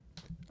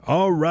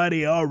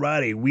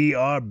Alrighty. We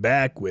are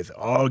back with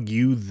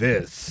Argue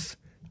This.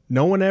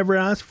 No one ever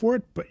asked for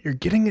it, but you're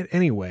getting it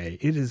anyway.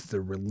 It is the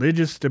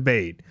religious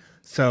debate.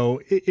 So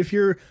if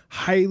you're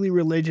highly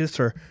religious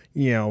or,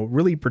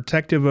 really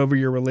protective over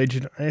your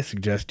religion, I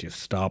suggest you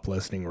stop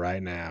listening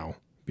right now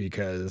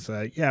because,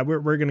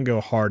 we're going to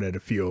go hard at a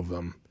few of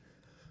them.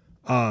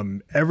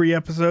 Every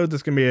episode, this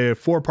is going to be a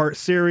 4-part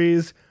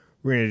series.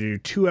 We're going to do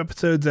 2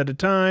 episodes at a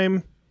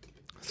time.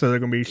 So they're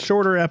going to be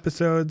shorter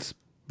episodes,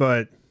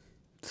 but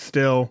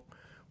still,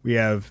 we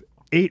have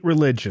 8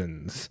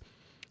 religions.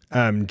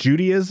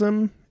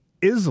 Judaism,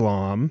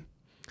 Islam,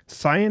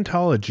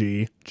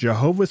 Scientology,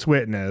 Jehovah's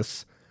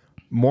Witness,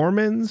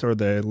 Mormons or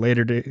the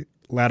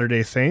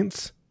Latter-day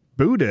Saints,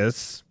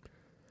 Buddhists,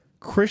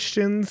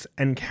 Christians,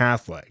 and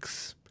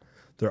Catholics.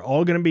 They're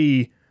all going to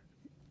be,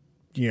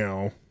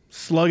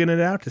 slugging it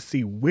out to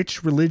see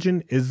which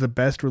religion is the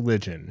best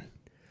religion.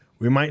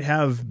 We might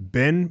have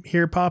Ben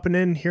here popping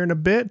in here in a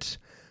bit,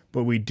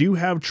 but we do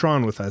have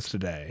Tron with us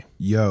today.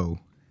 Yo.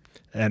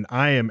 And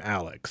I am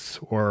Alex,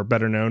 or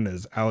better known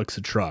as Alex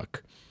the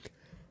Truck.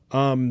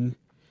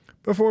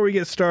 Before we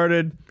get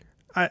started,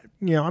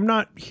 I'm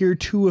not here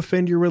to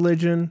offend your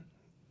religion.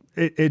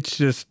 It's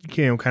just,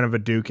 kind of a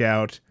duke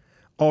out.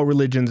 All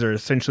religions are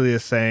essentially the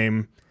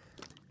same.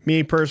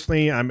 Me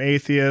personally, I'm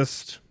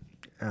atheist.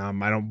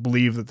 I don't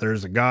believe that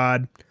there's a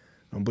God.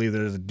 I don't believe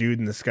there's a dude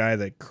in the sky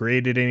that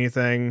created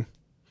anything.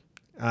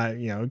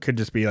 It could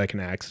just be like an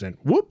accident.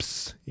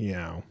 Whoops.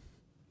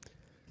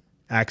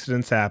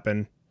 Accidents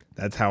happen.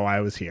 That's how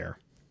I was here.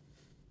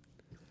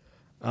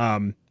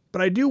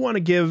 But I do want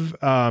to give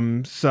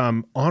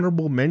some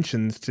honorable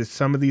mentions to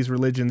some of these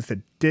religions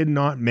that did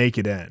not make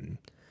it in.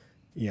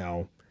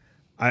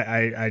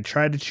 I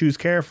tried to choose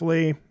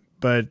carefully,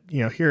 but,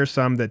 here are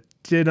some that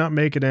did not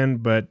make it in,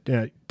 but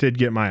did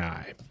get my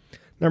eye.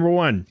 Number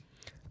 1,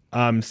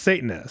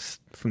 Satanists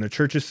from the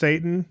Church of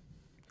Satan.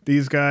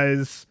 These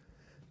guys,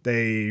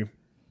 they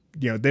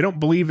don't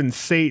believe in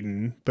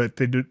Satan, but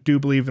they do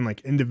believe in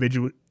like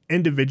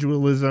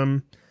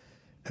individualism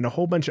and a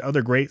whole bunch of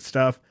other great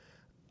stuff.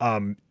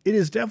 It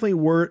is definitely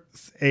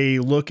worth a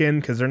look in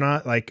because they're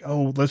not like,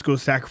 oh, let's go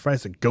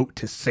sacrifice a goat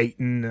to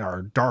Satan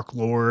or Dark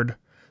Lord.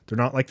 They're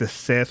not like the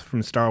Sith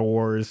from Star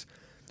Wars.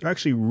 They're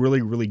actually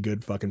really, really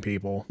good fucking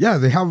people. Yeah,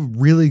 they have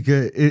really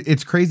good.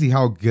 It's crazy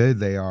how good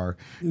they are.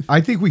 I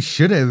think we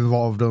should have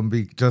involved them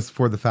just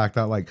for the fact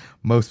that like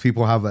most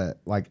people have a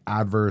like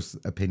adverse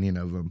opinion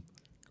of them.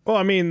 Well,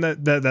 I mean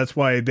that's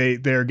why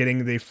they're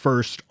getting the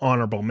first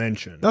honorable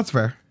mention. That's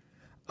fair.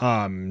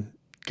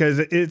 Because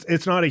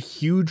it's not a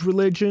huge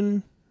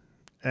religion,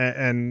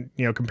 and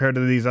compared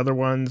to these other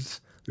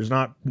ones, there's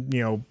not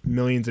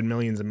millions and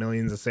millions and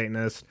millions of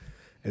Satanists.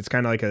 It's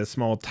kind of like a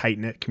small tight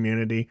knit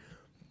community,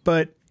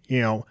 but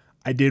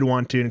I did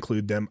want to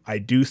include them. I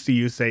do see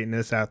you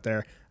Satanists out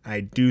there. I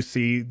do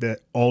see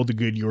all the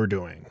good you're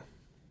doing.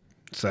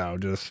 So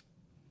just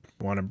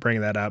want to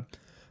bring that up.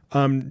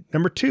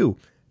 Number 2,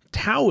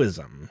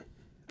 Taoism.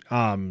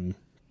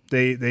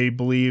 They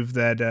believe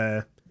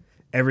that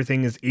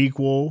everything is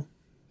equal.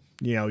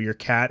 Your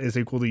cat is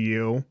equal to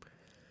you.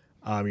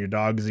 Your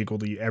dog is equal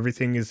to you.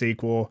 Everything is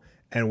equal.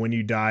 And when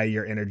you die,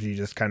 your energy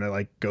just kind of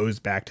like goes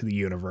back to the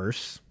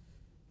universe.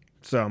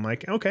 So I'm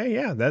like, okay,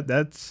 yeah,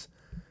 that's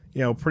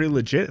pretty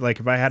legit.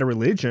 Like if I had a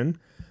religion,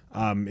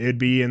 it'd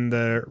be in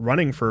the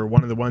running for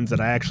one of the ones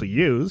that I actually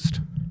used.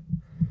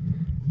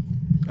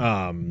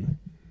 Then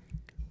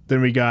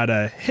we got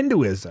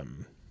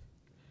Hinduism.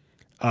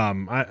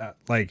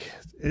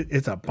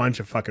 It's a bunch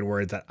of fucking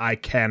words that I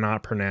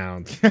cannot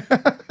pronounce.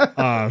 But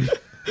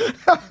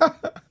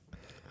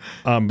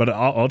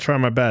I'll try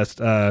my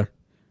best.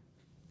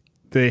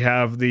 They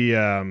have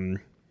the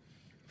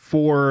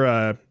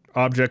 4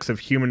 objects of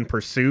human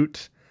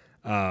pursuit.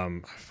 Let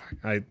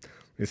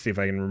me see if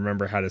I can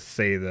remember how to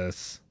say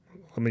this.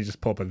 Let me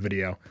just pull up a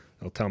video.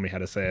 It'll tell me how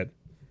to say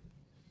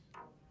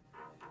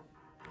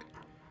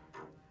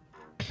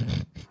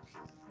it.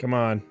 Come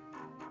on.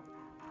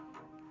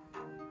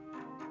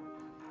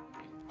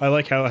 I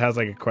like how it has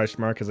like a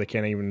question mark because I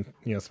can't even,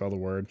 spell the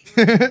word.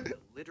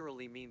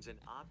 Literally means an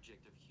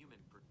object of human.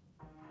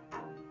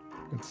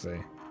 Let's see.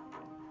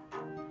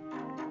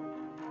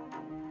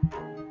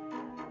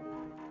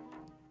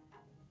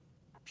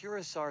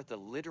 Purusartha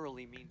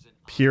literally means an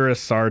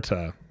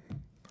Purusartha.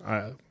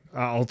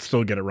 I'll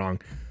still get it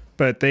wrong,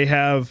 but they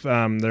have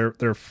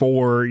their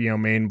 4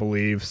 main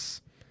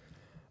beliefs.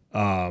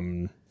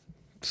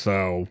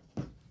 So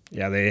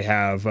yeah, they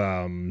have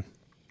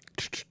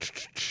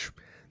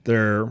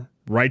their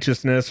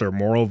righteousness or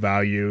moral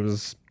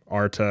values,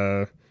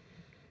 arta.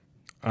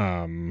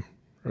 Or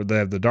they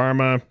have the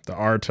dharma, the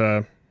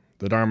arta.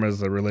 The dharma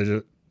is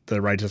the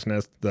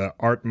righteousness. The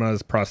atma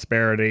is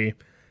prosperity,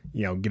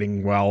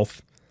 getting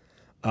wealth.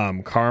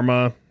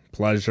 Karma,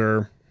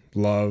 pleasure,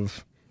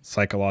 love,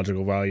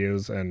 psychological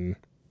values, and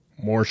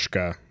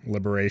Morshka,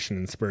 liberation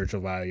and spiritual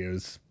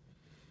values.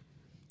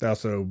 They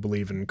also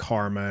believe in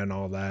karma and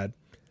all that.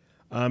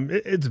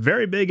 It's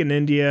very big in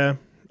India.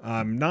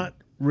 Not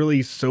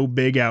really so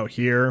big out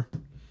here.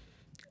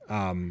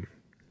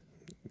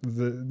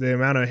 the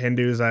amount of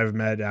Hindus I've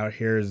met out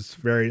here is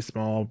very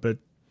small, but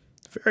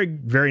very,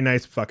 very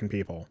nice fucking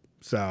people.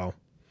 So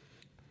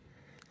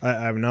I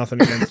have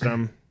nothing against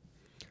them.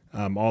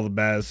 All the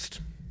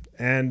best.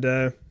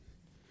 And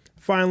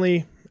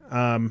finally,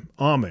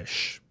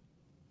 Amish.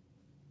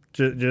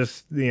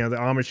 Just the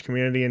Amish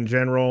community in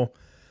general.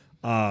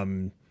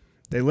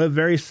 They live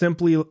very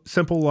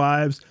simple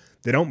lives.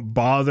 They don't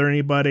bother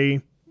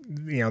anybody.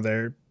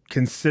 They're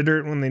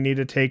considerate when they need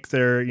to take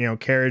their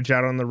carriage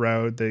out on the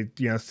road. They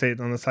sit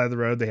on the side of the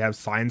road. They have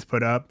signs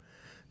put up.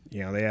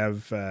 They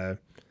have a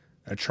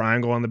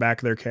triangle on the back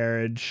of their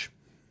carriage.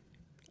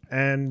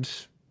 And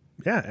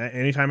yeah,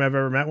 anytime I've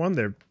ever met one,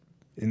 they're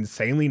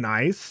insanely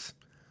nice.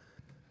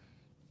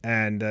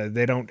 And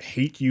they don't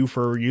hate you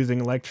for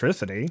using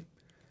electricity.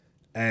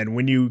 And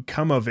when you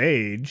come of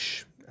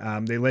age,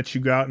 they let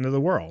you go out into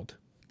the world.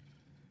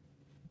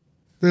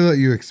 They let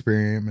you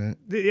experiment.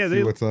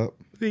 See what's up.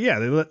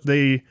 Yeah,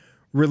 they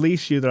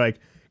release you. They're like,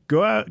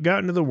 go out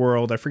into the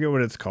world. I forget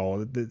what it's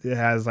called. It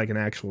has like an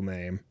actual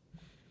name.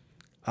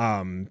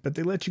 But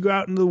they let you go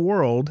out into the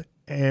world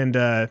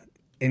and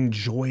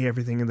enjoy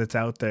everything that's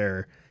out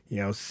there.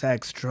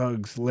 Sex,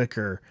 drugs,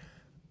 liquor,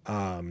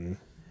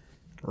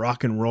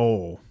 rock and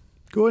roll.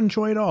 Go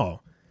enjoy it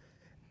all.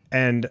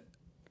 And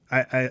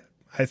I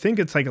think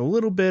it's like a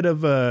little bit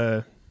of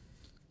an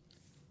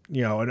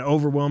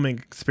overwhelming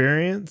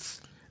experience.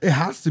 It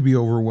has to be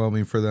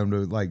overwhelming for them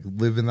to like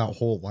live in that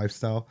whole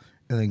lifestyle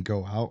and then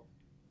go out.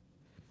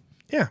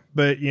 Yeah,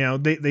 but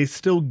they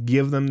still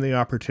give them the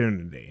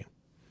opportunity.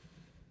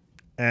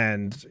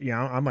 And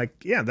I'm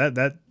like, yeah,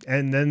 that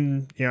and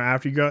then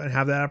after you go and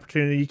have that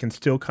opportunity, you can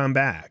still come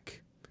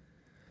back.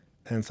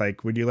 And it's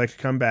like, would you like to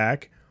come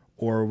back,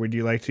 or would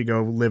you like to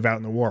go live out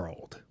in the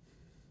world?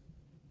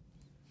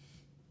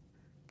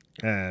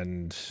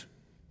 And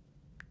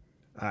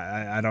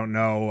I don't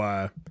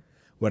know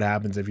what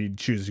happens if you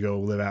choose to go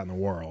live out in the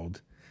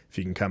world, if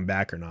you can come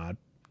back or not.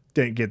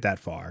 Didn't get that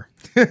far.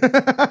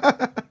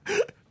 But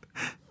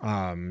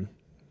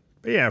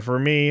yeah, for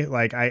me,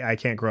 like I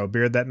can't grow a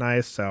beard that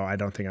nice, so I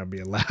don't think I'd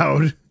be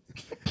allowed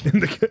in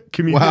the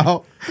community.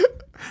 Wow.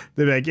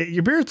 They'd be like,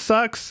 your beard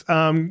sucks.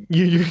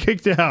 You're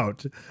kicked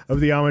out of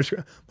the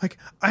Amish. Like,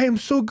 I am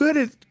so good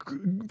at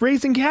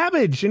raising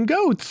cabbage and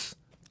goats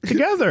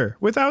together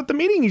without them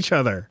eating each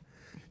other.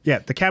 Yeah,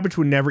 the cabbage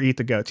would never eat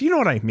the goats. You know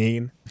what I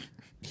mean?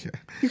 Yeah.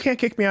 You can't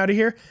kick me out of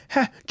here.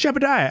 Ha,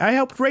 Jebediah, I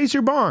helped raise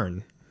your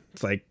barn.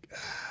 It's like,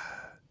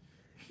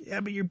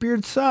 yeah, but your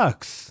beard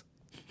sucks.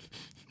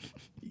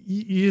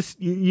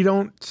 You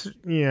don't,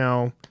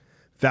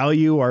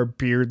 value our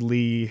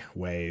beardly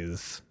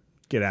ways.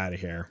 Get out of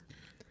here.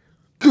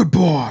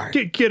 Goodbye.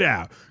 Get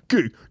out.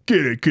 Get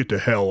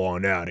the hell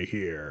on out of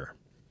here.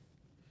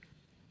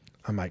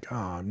 I'm like,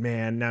 oh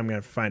man, now I'm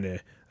gonna find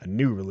a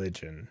new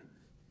religion.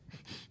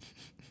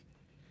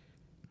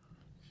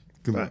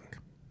 Good luck.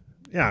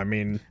 Yeah, I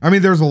mean,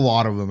 there's a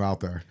lot of them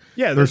out there.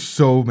 Yeah, there's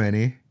so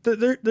many.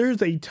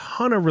 There's a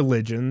ton of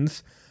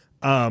religions.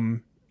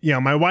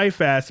 My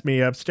wife asked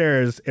me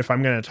upstairs if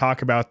I'm going to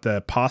talk about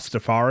the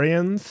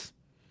Pastafarians.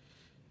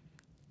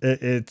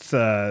 It's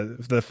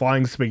the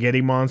flying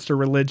spaghetti monster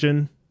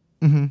religion.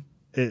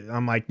 Mm-hmm.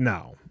 I'm like,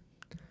 no.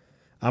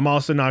 I'm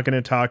also not going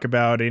to talk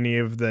about any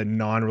of the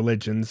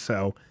non-religions.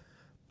 So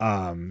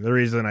the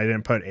reason I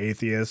didn't put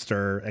atheist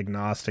or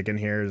agnostic in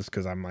here is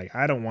because I'm like,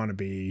 I don't want to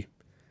be,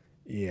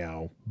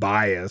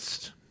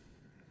 biased,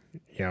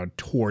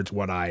 towards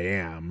what I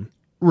am.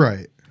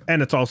 Right.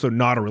 And it's also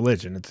not a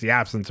religion. It's the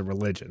absence of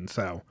religion.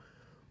 So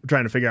we're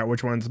trying to figure out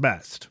which one's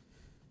best.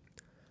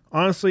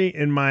 Honestly,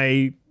 in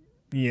my,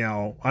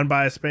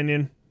 unbiased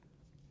opinion,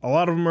 a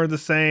lot of them are the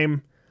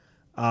same.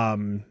 A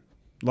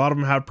lot of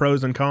them have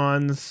pros and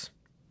cons.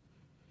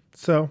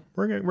 So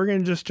we're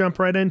gonna just jump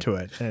right into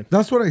it. And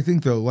that's what I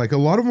think, though. Like, a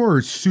lot of them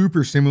are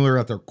super similar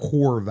at their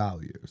core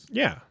values.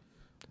 Yeah.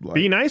 Like,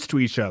 be nice to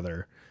each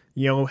other.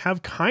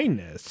 Have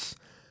kindness.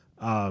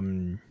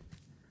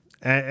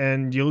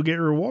 And you'll get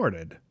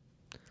rewarded.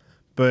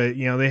 But,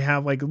 they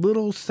have like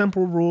little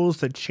simple rules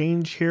that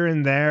change here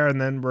and there. And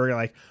then we're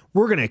like,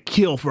 we're going to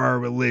kill for our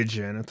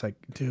religion. It's like,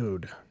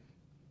 dude.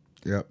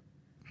 Yep.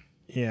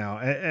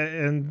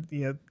 And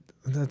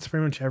that's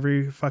pretty much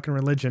every fucking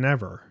religion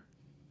ever.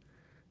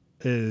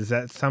 Is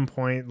at some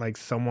point, like,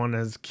 someone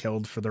has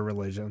killed for their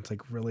religion. It's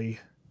like, really?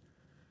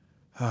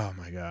 Oh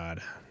my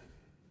God.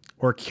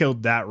 Or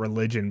killed that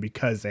religion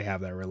because they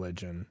have that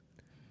religion.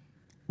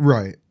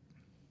 Right.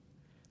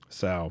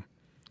 So,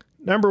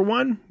 number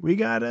one, we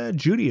got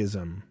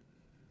Judaism.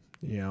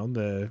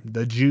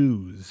 The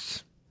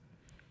Jews.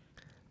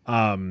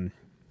 They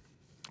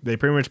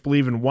pretty much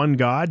believe in one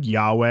God,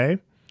 Yahweh,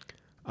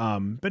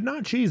 but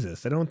not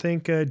Jesus. I don't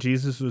think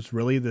Jesus was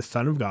really the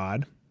Son of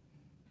God.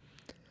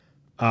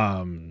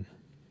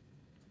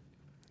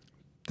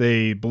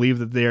 They believe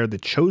that they are the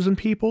chosen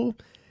people,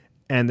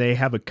 and they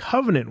have a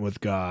covenant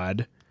with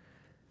God,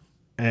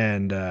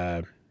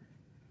 and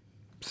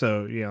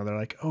so, they're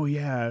like, oh,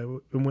 yeah,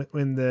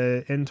 when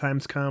the end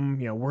times come,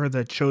 we're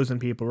the chosen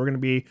people. We're going to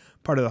be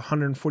part of the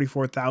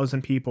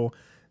 144,000 people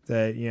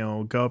that, you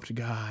know, go up to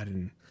God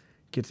and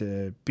get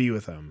to be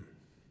with him.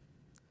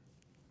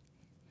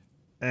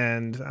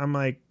 And I'm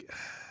like,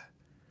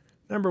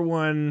 number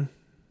one,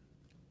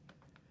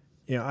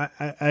 you know,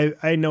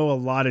 I know a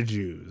lot of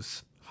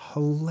Jews,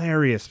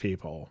 hilarious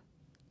people.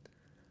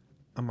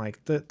 I'm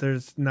like,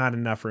 there's not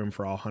enough room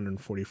for all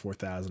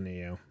 144,000 of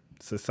you.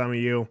 So some of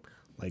you,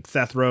 like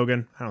Seth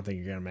Rogen, I don't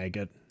think you're going to make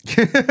it.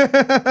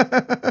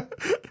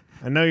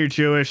 I know you're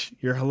Jewish.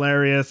 You're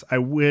hilarious. I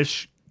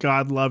wish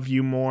God loved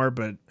you more,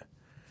 but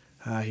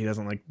he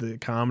doesn't like the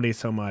comedy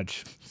so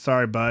much.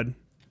 Sorry, bud.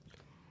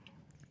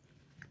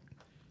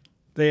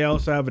 They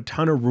also have a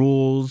ton of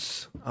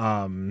rules.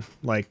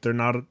 Like they're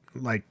not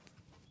like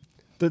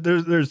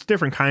there's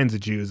different kinds of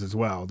Jews as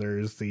well.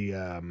 There's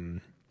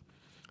the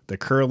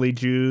curly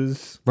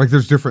Jews. Like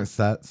there's different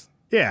sets.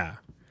 Yeah,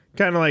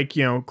 kind of like,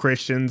 you know,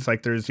 Christians.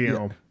 Like there's, you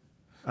know,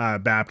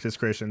 Baptist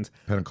Christians,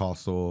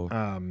 Pentecostal.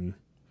 I'm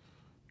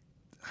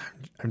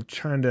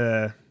trying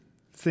to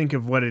think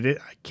of what it is.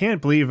 I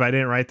can't believe I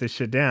didn't write this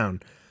shit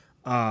down.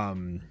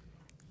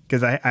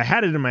 Because I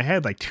had it in my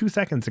head like 2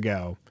 seconds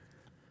ago.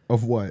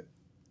 Of what?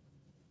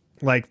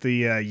 Like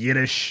the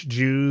Yiddish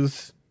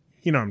Jews.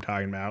 You know what I'm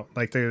talking about.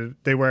 Like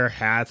they wear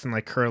hats and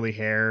like curly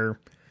hair,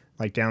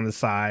 like down the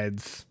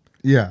sides.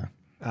 Yeah.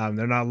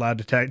 They're not allowed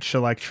to touch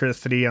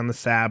electricity on the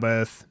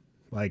Sabbath.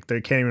 Like they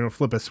can't even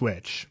flip a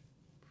switch.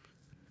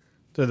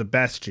 They're the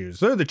best Jews.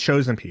 They're the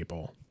chosen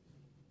people.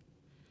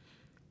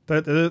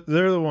 They're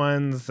the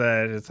ones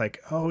that it's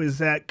like, oh, is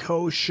that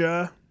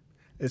kosher?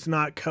 It's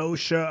not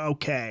kosher.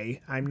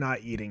 Okay, I'm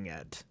not eating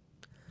it.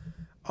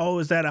 Oh,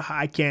 is that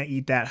I can't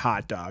eat that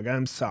hot dog.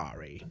 I'm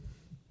sorry.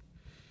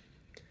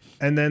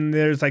 And then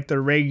there's like the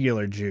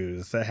regular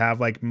Jews that have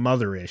like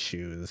mother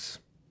issues.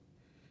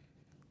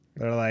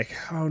 They're like,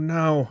 oh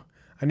no,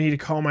 I need to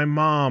call my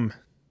mom.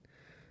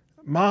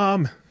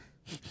 Mom,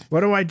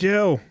 what do I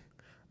do?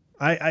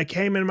 I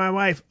came in my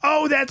wife.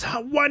 Oh, that's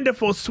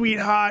wonderful,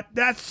 sweetheart.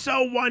 That's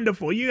so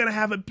wonderful. You're going to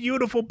have a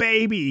beautiful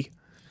baby.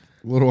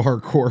 A little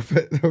hardcore,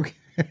 but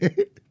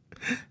okay.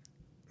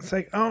 It's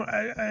like, oh,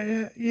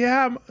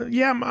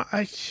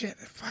 shit,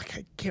 fuck,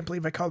 I can't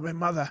believe I called my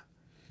mother.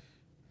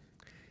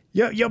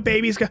 Your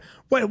baby's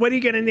what are you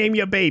going to name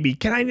your baby?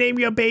 Can I name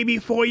your baby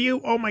for you?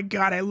 Oh my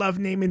God, I love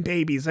naming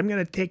babies. I'm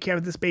going to take care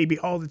of this baby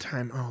all the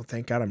time. Oh,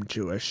 thank God I'm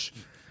Jewish.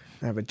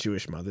 I have a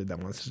Jewish mother that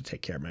wants to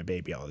take care of my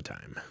baby all the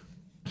time.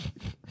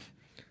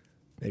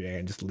 Maybe I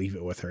can just leave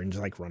it with her and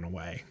just like run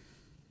away.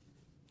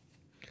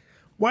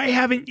 Why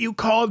haven't you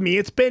called me?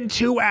 It's been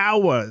 2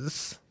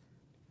 hours.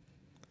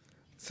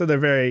 So they're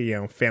very, you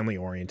know, family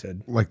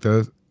oriented. Like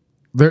those.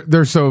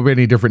 There's so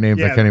many different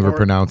names I can't even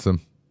pronounce them.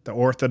 The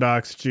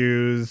Orthodox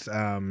Jews.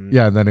 Yeah,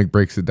 and then it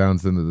breaks it down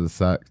into the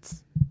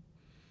sects.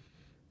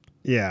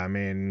 Yeah, I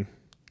mean,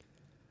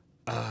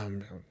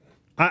 I'm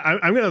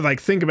gonna like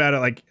think about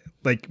it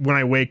like when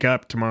I wake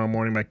up tomorrow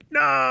morning, like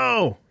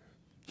no.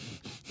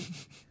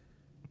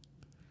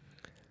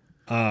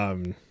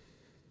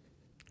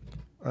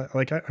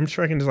 Like I'm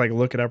sure I can just like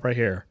look it up right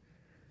here.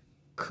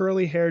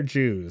 Curly hair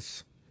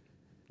Jews.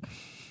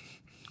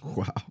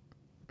 Wow.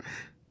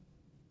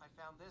 I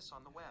found this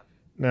on the web.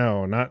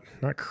 No, not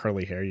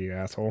curly hair, you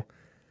asshole.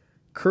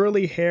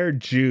 Curly hair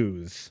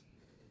Jews.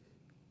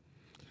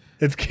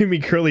 It's giving me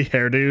curly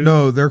hair dudes.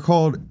 No, they're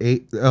called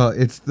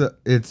it's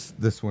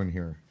this one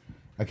here.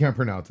 I can't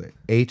pronounce it.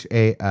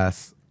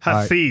 HAS.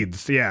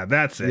 Hasids. Yeah,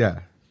 that's it.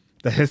 Yeah.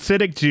 The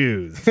Hasidic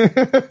Jews.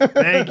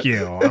 Thank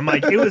you. I'm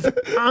like, it was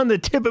on the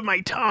tip of my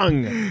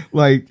tongue.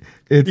 Like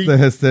it's the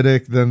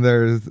Hasidic, then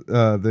there's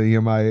the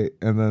Yemite,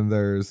 and then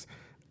there's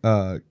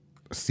Chardal.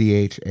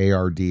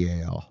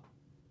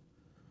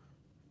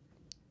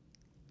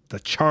 The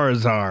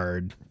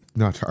Charizard.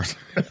 Not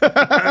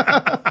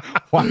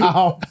Charizard.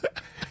 Wow.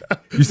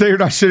 You say you're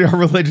not shitting on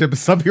religion, but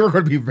some people are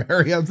going to be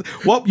very upset.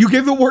 Well, you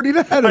gave the warning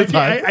ahead of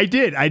time. I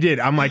did.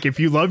 I'm like, if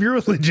you love your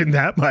religion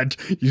that much,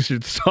 you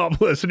should stop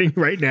listening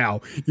right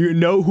now. You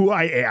know who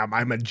I am.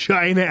 I'm a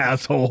giant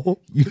asshole.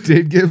 You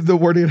did give the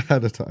warning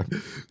ahead of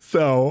time.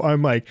 So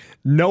I'm like,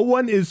 no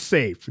one is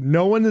safe.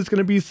 No one is going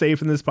to be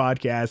safe in this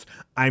podcast.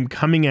 I'm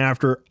coming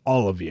after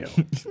all of you.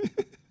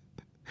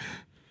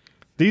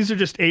 These are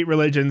just 8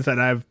 religions that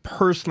I've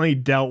personally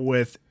dealt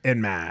with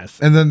en masse.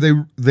 And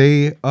then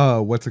they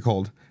what's it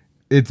called?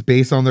 It's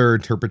based on their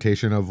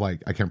interpretation of,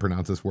 like, I can't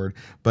pronounce this word,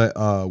 but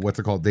what's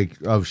it called?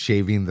 Of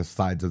shaving the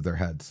sides of their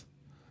heads.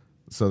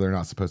 So they're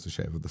not supposed to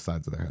shave with the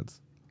sides of their heads.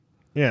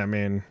 Yeah, I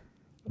mean,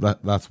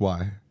 that's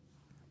why.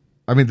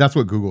 I mean, that's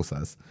what Google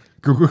says.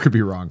 Google could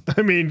be wrong.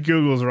 I mean,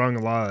 Google's wrong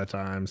a lot of the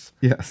times.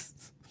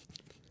 Yes.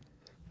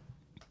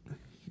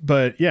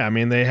 But yeah, I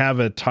mean, they have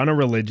a ton of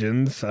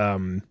religions,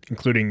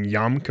 including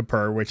Yom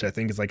Kippur, which I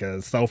think is like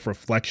a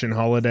self-reflection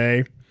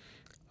holiday.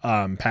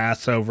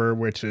 Passover,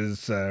 which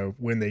is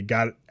when they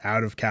got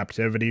out of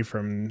captivity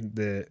from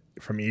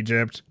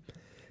Egypt,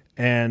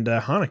 and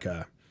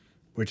Hanukkah,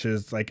 which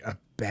is like a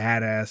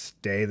badass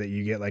day that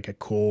you get like a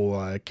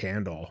cool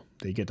candle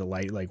that you get to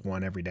light like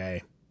one every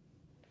day.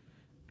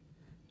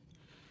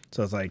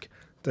 So it's like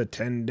the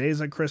 10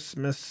 days of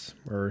Christmas,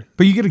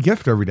 but you get a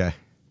gift every day.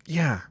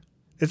 Yeah.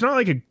 It's not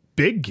like a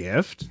big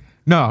gift.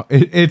 No,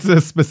 it's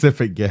a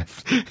specific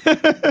gift.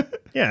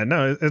 Yeah,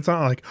 no, it's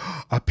not like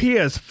a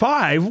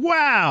PS5.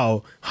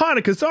 Wow.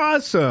 Hanukkah's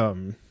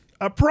awesome.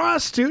 A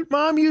prostitute,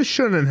 Mom, you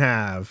shouldn't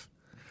have.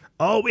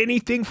 Oh,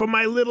 anything for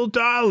my little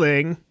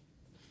darling.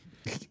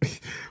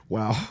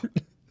 Wow.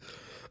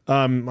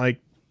 Like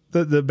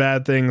the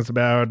bad things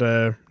about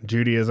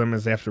Judaism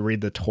is they have to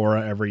read the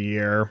Torah every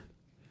year.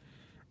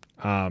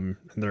 And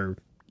they're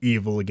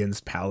evil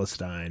against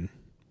Palestine.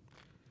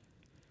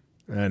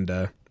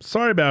 And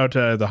sorry about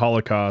the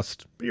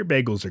Holocaust, but your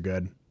bagels are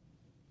good.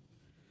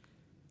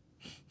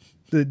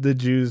 The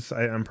Jews,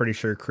 I'm pretty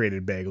sure,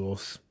 created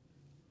bagels.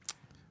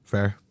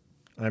 Fair.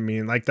 I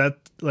mean, like that.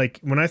 Like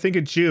when I think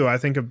of Jew, I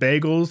think of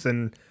bagels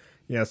and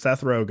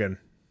Seth Rogen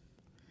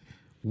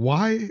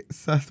Why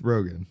Seth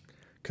Rogen?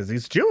 because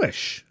he's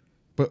Jewish.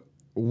 But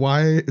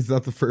why is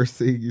that the first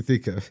thing you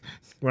think of?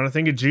 When I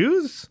think of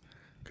Jews,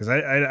 because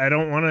I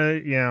don't want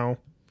to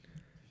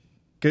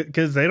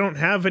because they don't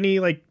have any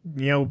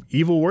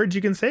evil words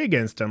you can say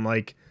against them.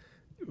 Like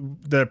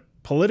the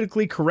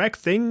politically correct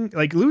thing,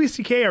 like Louis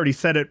C.K. already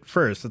said it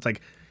first. It's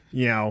like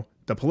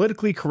the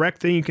politically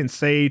correct thing you can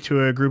say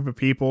to a group of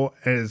people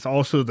is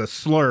also the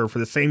slur for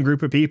the same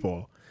group of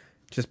people.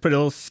 Just put a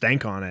little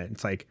stank on it.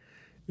 It's like,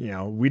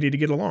 we need to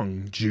get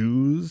along,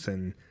 Jews,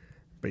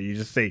 but you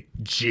just say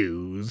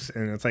Jews,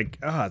 and it's like,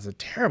 it's a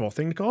terrible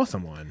thing to call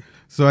someone.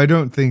 So I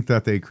don't think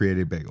that they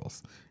created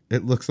bagels.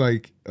 It looks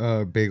like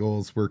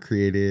bagels were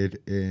created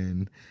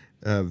in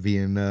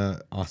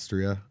Vienna,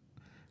 Austria.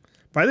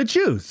 By the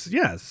Jews,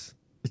 yes.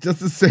 It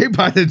doesn't say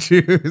by the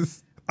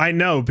Jews. I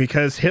know,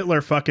 because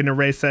Hitler fucking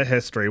erased that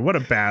history. What a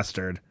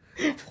bastard.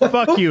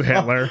 Fuck you,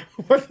 Hitler.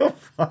 What the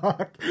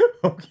fuck?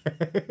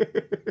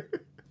 Okay.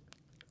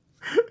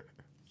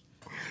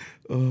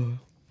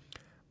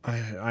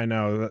 I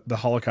know. The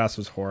Holocaust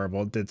was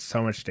horrible. It did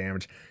so much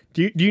damage.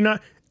 Do you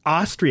not...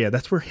 Austria,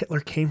 that's where Hitler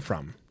came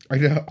from. I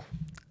know.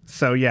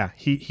 So, yeah,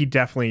 he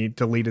definitely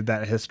deleted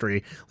that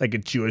history. Like a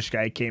Jewish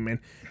guy came in.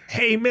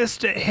 Hey,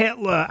 Mr.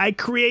 Hitler, I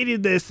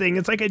created this thing.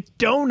 It's like a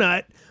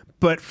donut,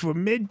 but for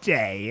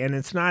midday, and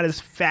it's not as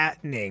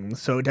fattening,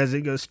 so it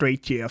doesn't go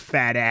straight to your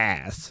fat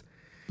ass.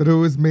 But it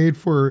was made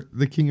for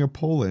the King of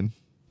Poland.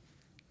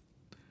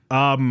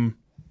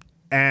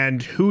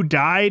 And who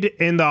died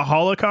in the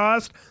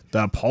Holocaust?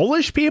 The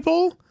Polish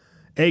people,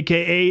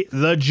 a.k.a.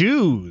 the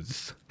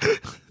Jews.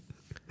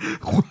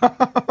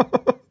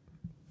 Wow.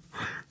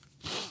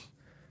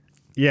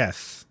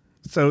 Yes.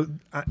 So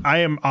I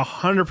am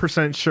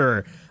 100%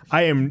 sure.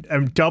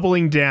 I'm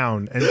doubling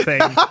down and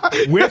saying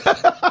with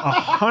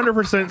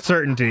 100%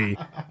 certainty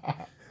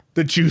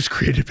the Jews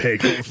created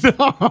bagels.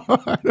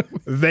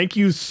 Thank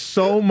you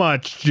so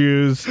much,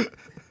 Jews.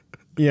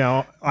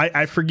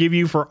 I forgive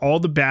you for all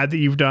the bad that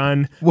you've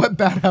done. What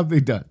bad have they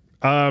done?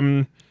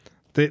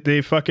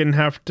 They fucking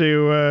have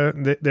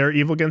to. They're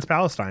evil against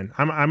Palestine.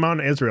 I'm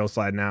on Israel's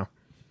side now.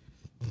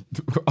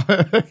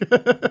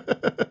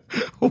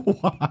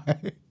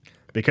 Why?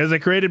 Because they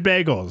created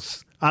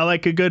bagels. I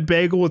like a good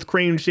bagel with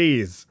cream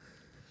cheese.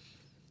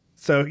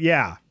 So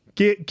yeah,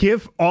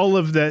 give all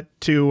of that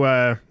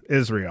to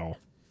Israel.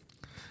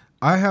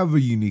 I have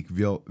a unique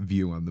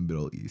view on the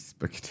Middle East,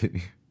 but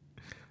continue.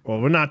 Well,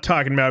 we're not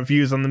talking about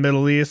views on the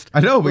Middle East.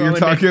 I know, but you're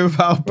talking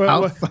about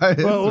Palestine.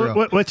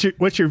 Israel.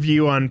 What's your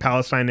view on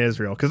Palestine and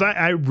Israel? Because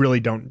I really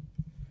don't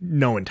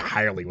know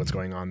entirely what's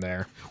going on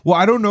there. Well,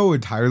 I don't know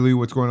entirely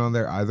what's going on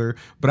there either,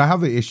 but I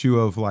have an issue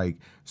of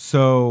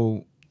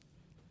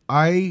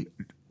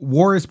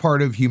war is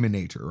part of human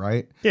nature,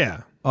 right?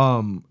 Yeah.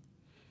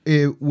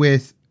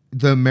 With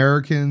the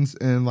Americans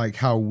and like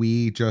how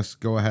we just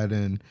go ahead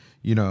and,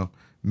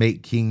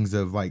 make kings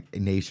of like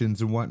nations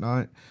and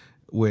whatnot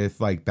with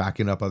like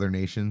backing up other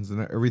nations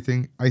and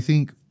everything. I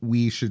think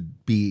we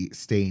should be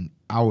staying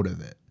out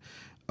of it.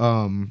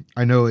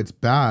 I know it's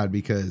bad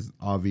because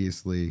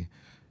obviously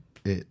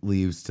it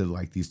leads to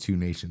like these two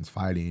nations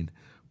fighting,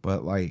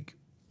 but like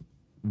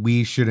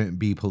we shouldn't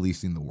be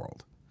policing the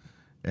world.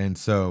 And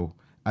so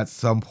at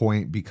some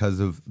point, because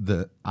of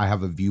I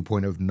have a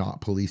viewpoint of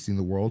not policing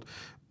the world,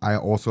 I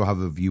also have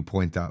a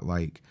viewpoint that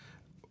like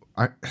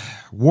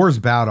war's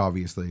bad,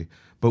 obviously,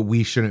 but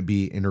we shouldn't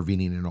be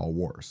intervening in all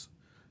wars.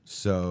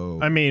 So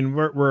I mean,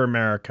 we're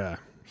America.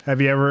 Have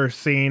you ever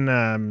seen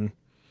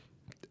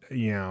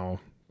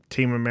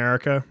Team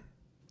America?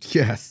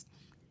 yes.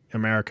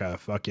 America,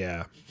 fuck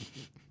yeah.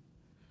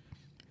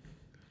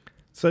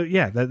 So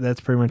yeah,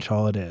 that's pretty much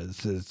all it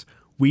is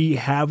we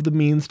have the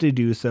means to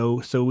do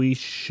so we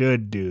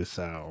should do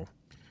so.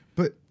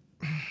 But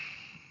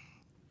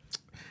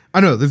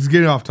I know this is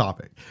getting off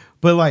topic,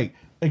 but like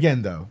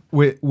again though,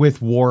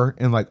 with war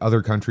in like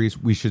other countries,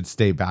 we should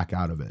stay back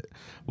out of it.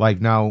 Like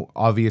now,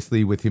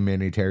 obviously with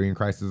humanitarian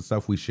crisis and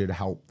stuff, we should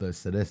help the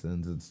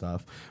citizens and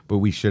stuff, but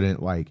we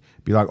shouldn't like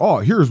be like, oh,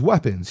 here's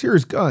weapons,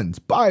 here's guns,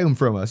 buy them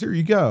from us, here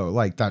you go.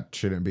 Like that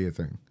shouldn't be a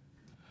thing.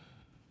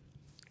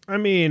 I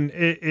mean,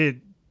 it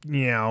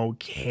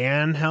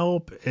can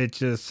help. It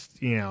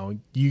just, you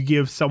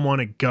give someone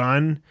a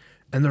gun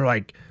and they're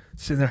like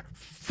sitting there,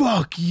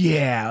 fuck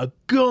yeah, a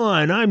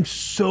gun. I'm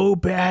so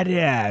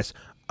badass.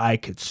 I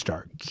could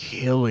start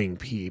killing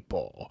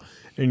people.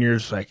 And you're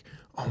just like,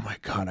 oh my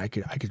God, I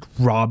could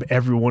rob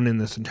everyone in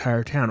this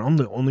entire town. I'm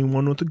the only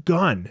one with a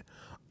gun.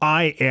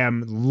 I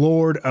am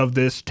lord of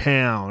this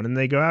town. And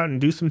they go out and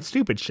do some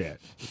stupid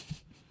shit.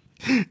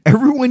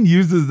 Everyone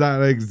uses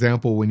that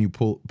example when you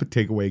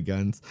take away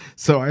guns.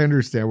 So I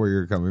understand where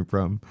you're coming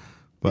from.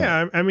 But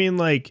Yeah, I mean,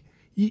 like,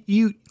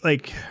 you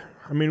like,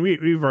 I mean,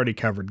 we've already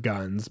covered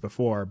guns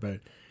before, but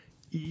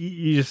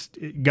you just,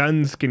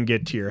 guns can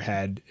get to your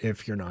head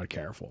if you're not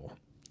careful.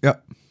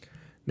 Yep.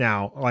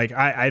 Now, like,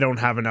 I don't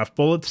have enough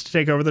bullets to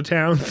take over the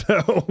town,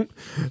 so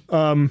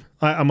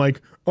I'm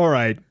like, all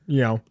right,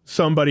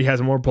 somebody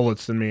has more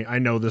bullets than me. I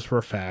know this for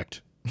a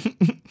fact.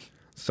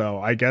 So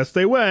I guess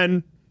they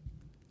win.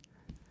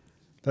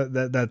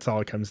 That's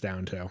all it comes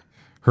down to.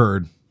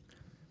 Heard.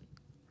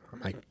 I'm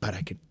like, but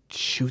I could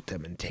shoot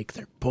them and take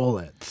their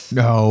bullets.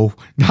 No.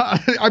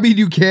 I mean,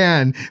 you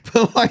can,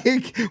 but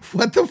like,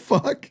 what the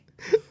fuck?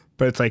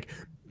 But it's like,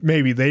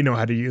 maybe they know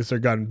how to use their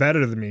gun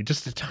better than me,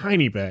 just a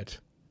tiny bit.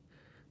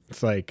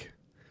 It's like,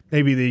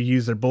 maybe they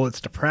use their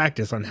bullets to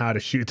practice on how to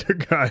shoot their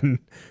gun.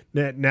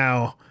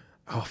 Now,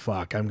 oh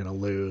fuck, I'm gonna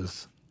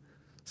lose.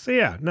 So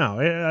yeah, no,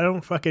 I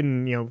don't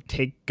fucking,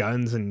 take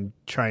guns and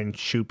try and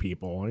shoot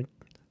people.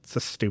 It's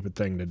a stupid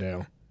thing to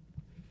do.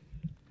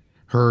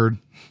 Heard.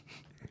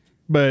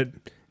 But,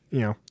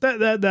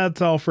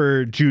 that's all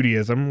for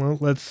Judaism.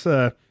 Let's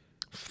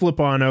flip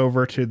on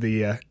over to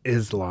the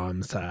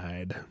Islam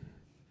side.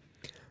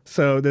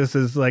 So this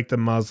is like the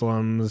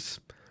Muslims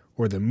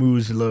or the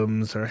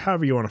Muslims or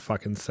however you want to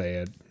fucking say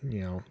it.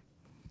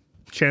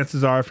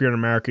 Chances are if you're in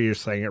America, you're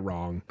saying it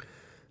wrong.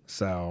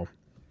 So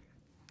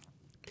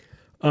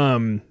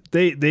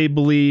they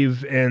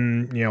believe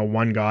in,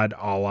 one God,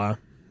 Allah.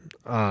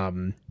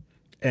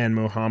 And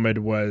Muhammad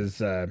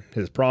was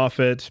his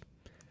prophet.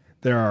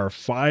 There are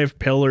 5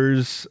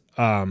 pillars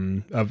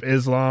of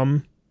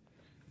Islam.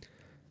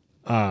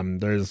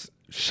 There's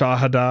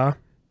Shahada,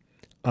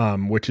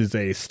 which is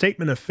a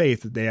statement of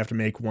faith that they have to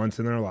make once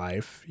in their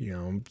life,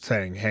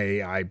 saying,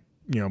 hey, I,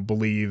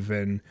 believe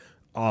in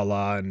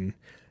Allah and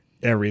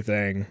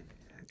everything.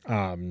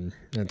 And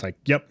it's like,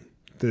 yep,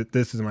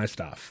 this is my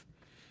stuff.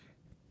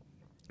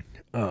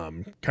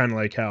 Kind of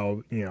like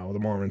how, the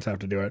Mormons have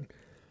to do it.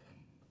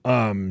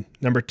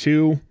 Number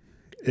 2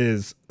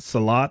 is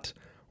Salat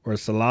or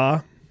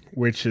Salah,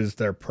 which is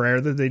their prayer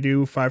that they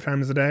do 5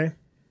 times a day.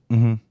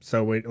 Mm-hmm.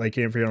 So like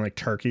if you're in like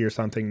Turkey or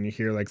something and you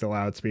hear like the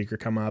loudspeaker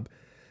come up,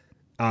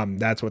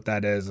 that's what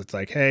that is. It's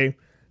like, hey,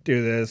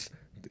 do this.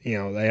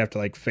 They have to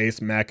like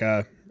face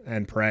Mecca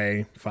and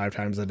pray 5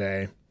 times a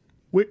day,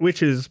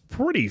 which is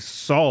pretty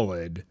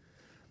solid.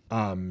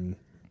 In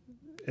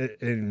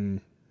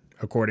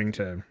according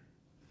to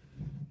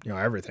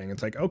everything.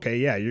 It's like, okay,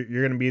 yeah,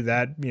 you're gonna be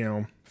that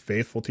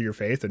faithful to your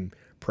faith and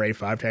pray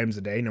 5 times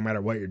a day no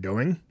matter what you're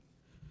doing.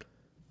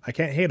 I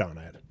can't hate on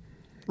it.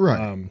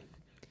 Right.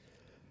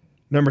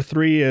 Number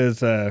 3 is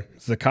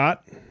zakat,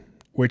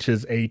 which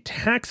is a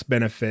tax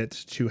benefit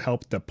to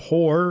help the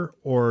poor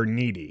or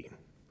needy.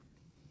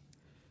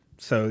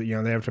 So,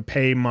 they have to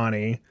pay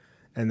money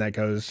and that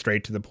goes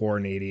straight to the poor or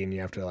needy and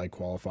you have to like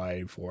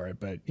qualify for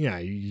it. But yeah,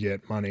 you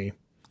get money.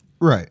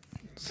 Right.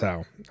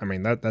 So, I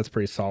mean, that's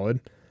pretty solid.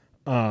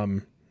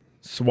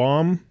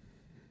 Swam,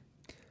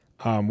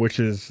 which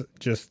is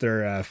just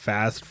their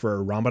fast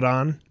for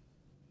Ramadan.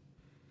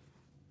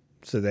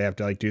 So they have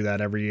to like do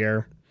that every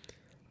year.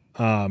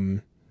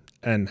 And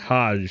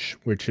Hajj,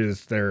 which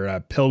is their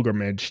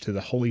pilgrimage to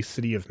the holy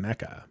city of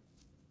Mecca.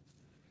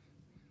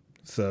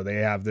 So they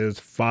have those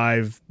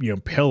 5,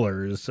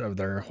 pillars of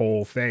their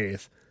whole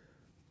faith.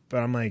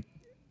 But I'm like,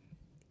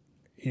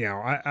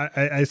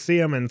 I see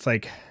them and it's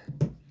like,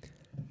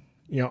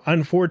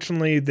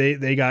 unfortunately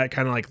they got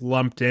kind of like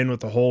lumped in with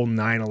the whole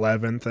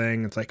 9/11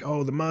 thing. It's like,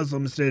 oh, the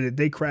Muslims did it.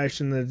 They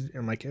crashed in the,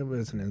 I'm like, it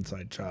was an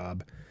inside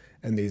job.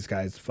 And these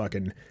guys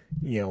fucking,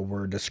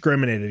 were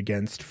discriminated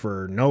against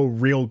for no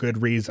real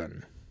good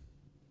reason.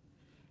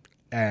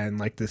 And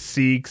like the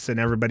Sikhs and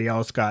everybody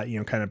else got,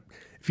 kind of,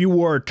 if you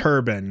wore a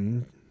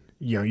turban,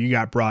 you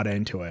got brought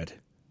into it.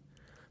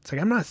 It's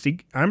like, I'm not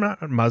Sikh. I'm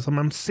not Muslim.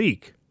 I'm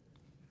Sikh.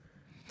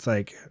 It's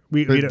like,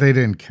 they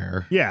didn't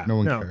care. Yeah. No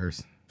one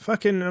cares.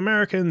 Fucking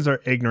Americans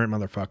are ignorant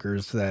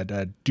motherfuckers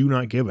that do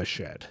not give a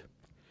shit.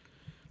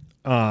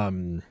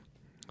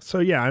 So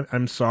yeah,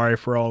 I'm sorry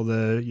for all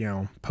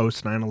the,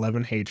 post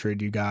 9/11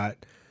 hatred you got,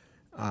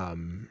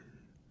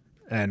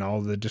 and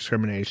all the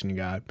discrimination you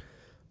got.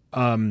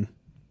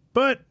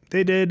 But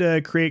they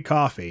did create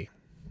coffee.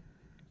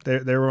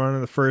 They were one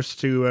of the first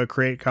to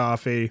create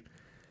coffee,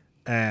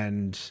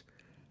 and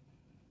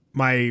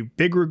my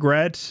big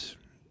regret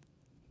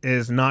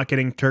is not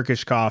getting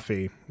Turkish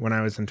coffee when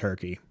I was in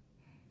Turkey.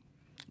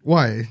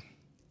 Why?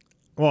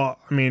 Well,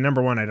 I mean,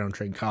 number 1, I don't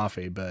drink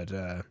coffee, but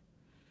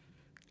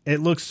it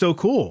looks so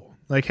cool.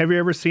 Like, have you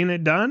ever seen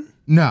it done?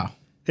 No.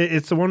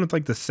 It's the one with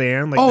like the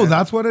sand. Like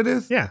that's what it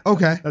is? Yeah.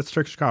 Okay. That's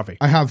Turkish coffee.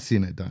 I have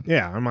seen it done.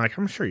 Yeah.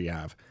 I'm sure you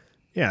have.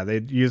 Yeah, they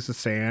use the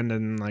sand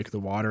and like the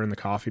water and the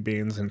coffee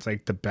beans, and it's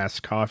like the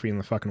best coffee in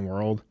the fucking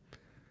world.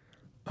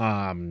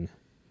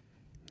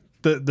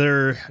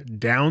 Their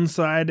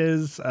downside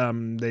is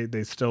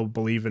they still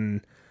believe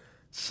in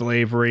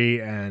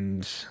slavery,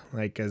 and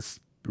like as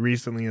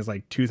recently as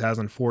like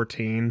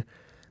 2014,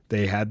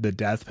 they had the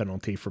death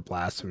penalty for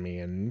blasphemy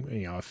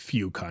in a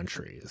few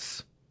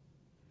countries.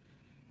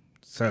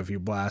 So if you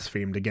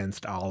blasphemed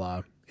against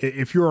Allah,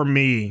 if you were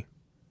me,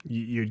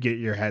 you'd get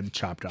your head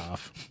chopped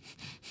off.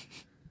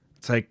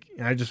 It's like,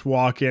 I just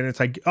walk in. It's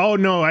like, oh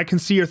no, I can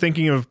see you're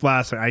thinking of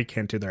blasphemy. I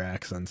can't do their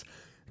accents.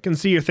 I can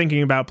see you're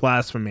thinking about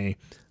blasphemy.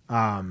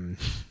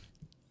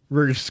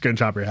 We're just going to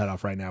chop your head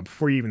off right now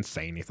before you even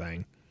say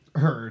anything.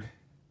 Heard.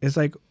 It's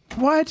like,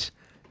 what?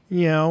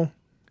 Why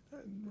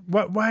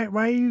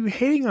are you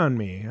hating on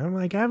me? I'm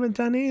like, I haven't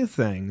done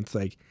anything. It's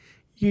like,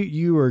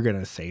 you were going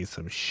to say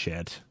some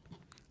shit.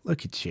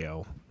 Look at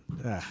you.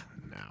 No.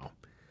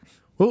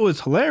 What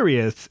was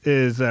hilarious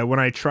is when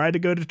I tried to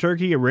go to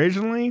Turkey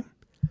originally,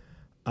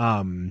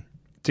 to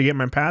get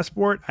my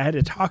passport, I had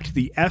to talk to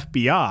the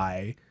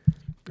FBI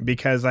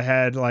because I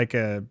had like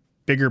a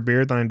bigger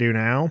beard than I do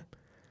now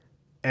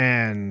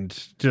and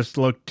just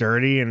looked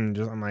dirty. And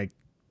I'm like,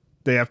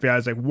 the FBI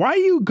is like, why are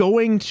you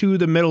going to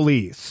the Middle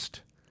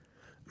East?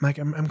 I'm like,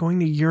 I'm going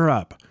to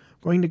Europe,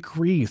 I'm going to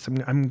Greece.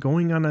 I'm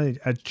going on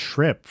a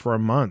trip for a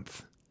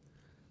month.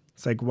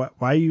 It's like, why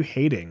are you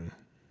hating?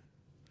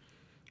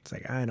 It's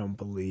like, I don't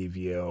believe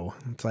you.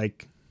 It's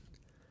like,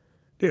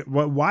 dude,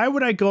 why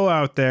would I go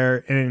out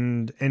there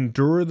and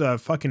endure the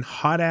fucking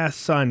hot ass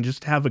sun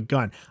just to have a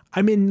gun?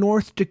 I'm in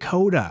North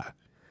Dakota.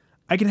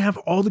 I can have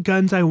all the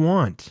guns I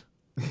want.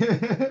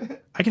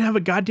 I can have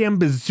a goddamn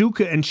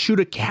bazooka and shoot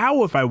a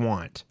cow if I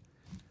want.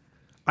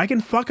 I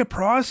can fuck a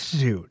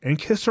prostitute and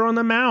kiss her on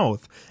the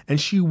mouth, and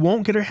she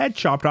won't get her head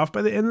chopped off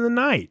by the end of the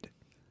night.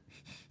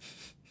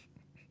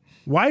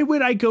 Why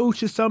would I go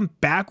to some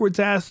backwards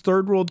ass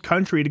third world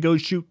country to go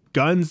shoot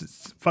guns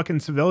at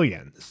fucking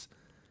civilians?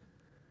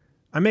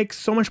 I make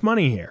so much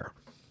money here.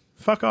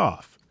 Fuck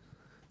off.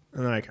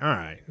 And they're like, all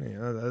right,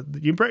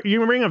 you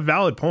bring up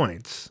valid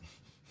points.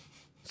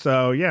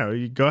 So yeah,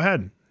 you go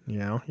ahead.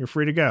 You're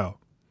free to go.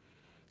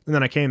 And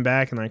then I came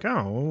back and like,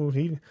 oh,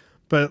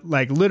 but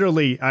like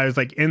literally I was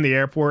like in the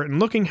airport and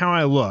looking how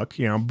I look,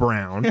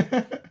 brown.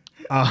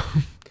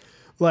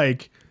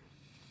 Like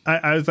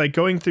I was like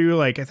going through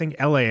like, I think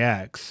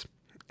LAX,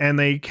 and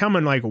they come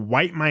and like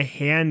wipe my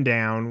hand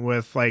down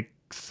with like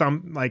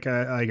some, like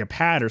a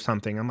pad or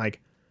something. I'm like,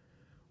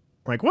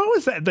 what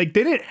was that? Like,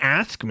 they didn't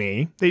ask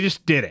me. They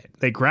just did it.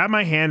 They grabbed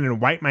my hand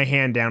and wiped my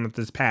hand down with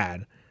this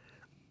pad.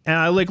 And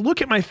I like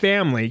look at my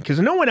family because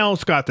no one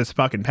else got this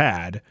fucking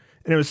pad.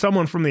 And it was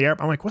someone from the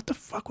airport. I'm like, what the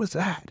fuck was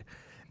that?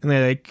 And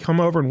they like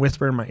come over and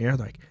whisper in my ear,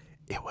 like,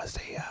 it was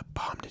a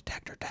bomb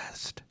detector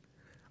test.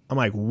 I'm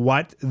like,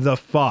 what the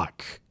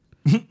fuck?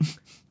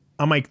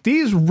 I'm like,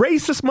 these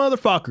racist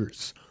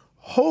motherfuckers.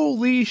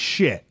 Holy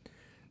shit.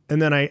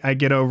 And then I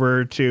get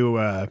over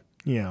to,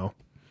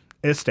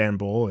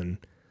 Istanbul, and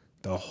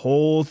the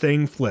whole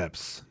thing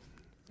flips.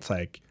 It's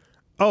like,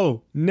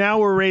 oh, now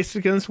we're racist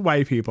against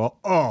white people.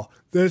 Oh,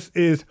 this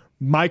is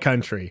my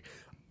country.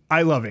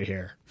 I love it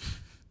here.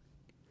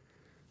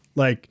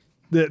 Like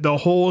the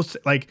whole,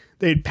 like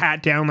they'd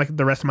pat down like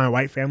the rest of my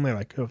white family,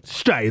 like, oh,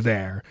 stay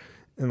there.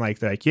 And like,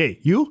 they're like, yeah,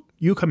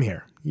 you come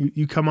here.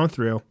 You come on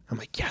through. I'm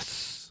like,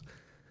 yes.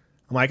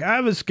 I'm like, I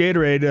have a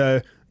Gatorade.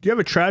 Do you have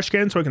a trash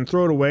can so I can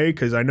throw it away?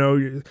 Because I know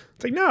you.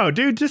 It's like, no,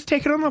 dude, just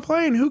take it on the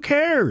plane. Who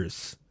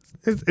cares?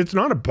 It's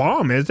not a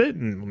bomb, is it?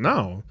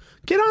 No.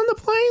 Get on the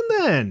plane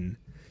then.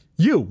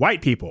 You,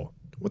 white people,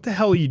 what the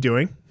hell are you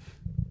doing?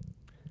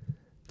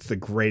 It's the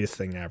greatest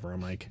thing ever.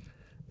 I'm like,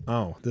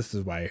 oh, this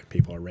is why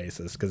people are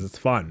racist, because it's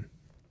fun.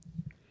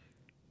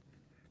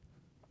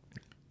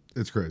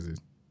 It's crazy.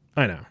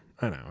 I know.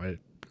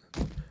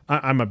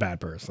 I'm a bad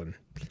person.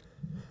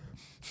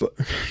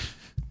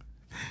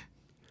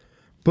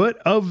 But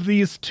of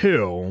these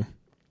two,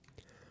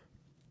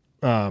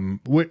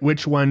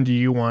 which one do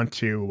you want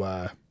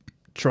to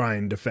try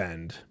and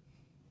defend?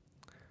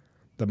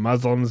 The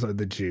Muslims or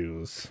the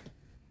Jews?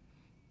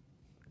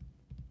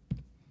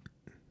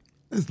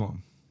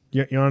 Islam.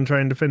 You want to try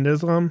and defend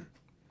Islam?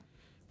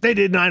 They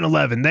did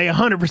 9/11. They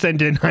 100%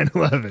 did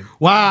 9/11.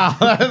 Wow,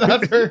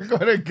 that's where you're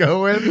going to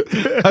go with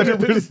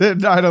 100%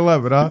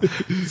 9/11,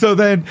 huh? So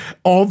then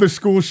all the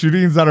school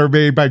shootings that are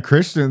made by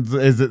Christians,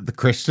 is it the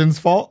Christians'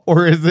 fault,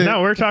 or is it?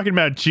 No, we're talking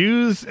about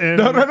Jews and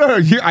No.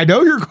 I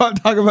know you're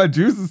talking about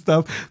Jews and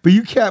stuff, but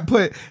you can't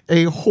put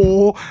a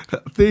whole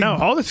thing. No,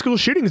 all the school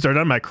shootings are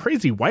done by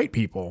crazy white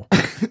people.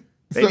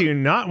 They do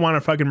not want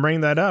to fucking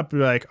bring that up. Be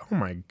like, oh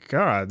my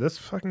God, this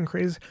fucking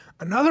crazy.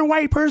 Another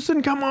white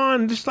person? Come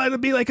on. Just let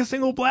it be like a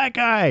single black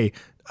guy.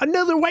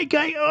 Another white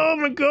guy? Oh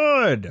my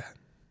God.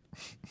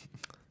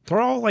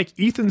 They're all like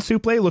Ethan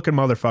Suplee looking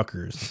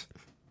motherfuckers.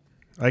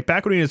 Like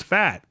back when he was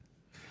fat.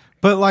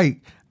 But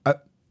like,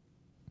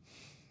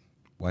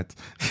 what?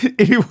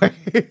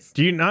 Anyways.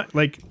 Do you not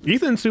like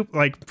Ethan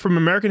like from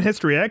American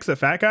History X, the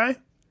fat guy?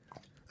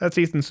 That's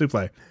Ethan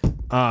Suplee.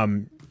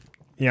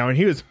 You know, and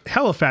he was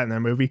hella fat in that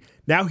movie.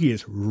 Now he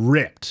is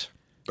ripped.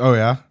 Oh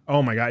yeah.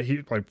 Oh my God.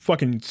 He like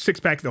fucking six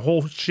pack the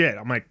whole shit.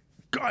 I'm like,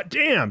 God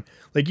damn.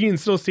 Like you can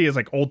still see his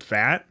like old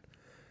fat,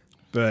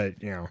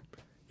 but you know,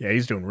 yeah,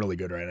 he's doing really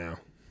good right now.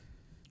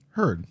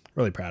 Heard.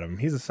 Really proud of him.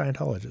 He's a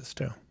Scientologist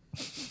too.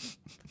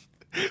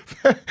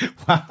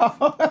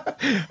 Wow.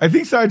 I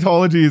think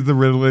Scientology is the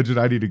religion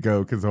I need to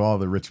go because of all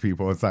the rich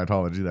people in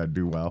Scientology that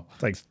do well.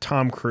 It's like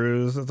Tom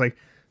Cruise. It's like,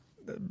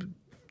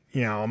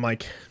 you know, I'm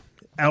like,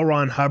 L.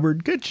 Ron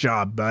Hubbard. Good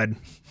job, bud.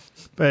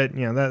 But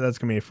you know that's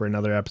gonna be for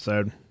another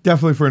episode.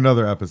 Definitely for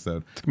another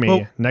episode. It's gonna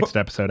be next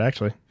episode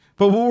actually.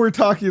 But when we're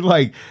talking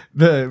like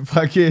the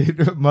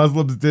fucking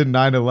Muslims did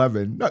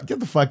 9/11, no, get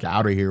the fuck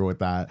out of here with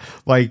that.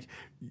 Like,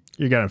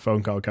 You got a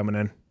phone call coming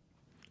in.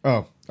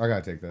 oh, I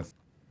gotta take this.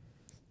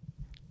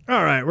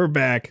 All right, we're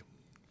back,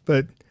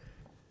 but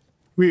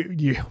we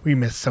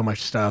missed so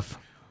much stuff.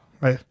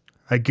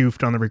 I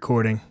goofed on the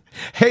recording.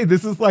 Hey,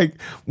 this is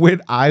like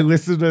when I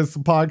listen to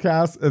some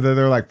podcasts and then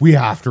they're like, we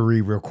have to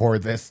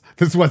re-record this.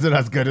 This wasn't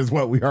as good as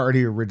what we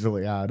already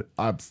originally had.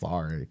 I'm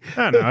sorry.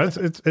 I don't know.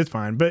 It's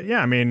fine. But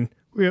yeah, I mean,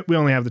 we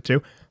only have the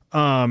two.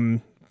 But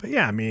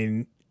yeah, I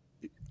mean,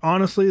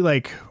 honestly,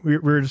 like we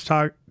were just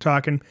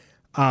talking.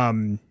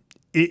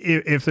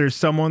 If there's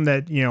someone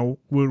that you know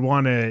would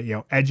want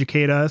to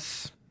educate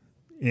us,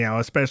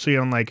 especially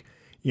on like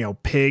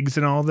pigs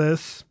and all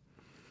this,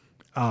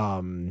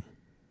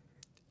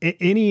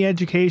 any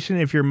education,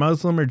 if you're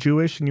Muslim or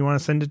Jewish and you want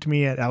to send it to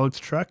me at Alex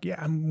Truck, yeah,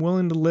 I'm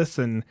willing to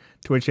listen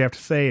to what you have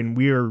to say. And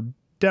we are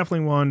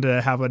definitely willing to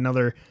have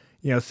another,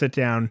 sit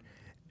down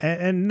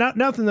and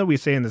nothing that we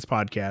say in this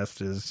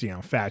podcast is,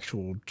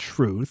 factual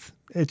truth.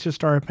 It's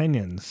just our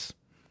opinions.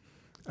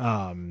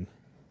 But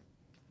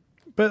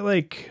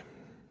like,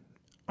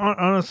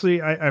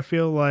 honestly, I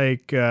feel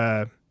like,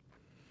 kind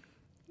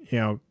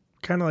of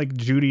like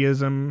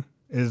Judaism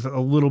is a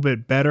little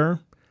bit better.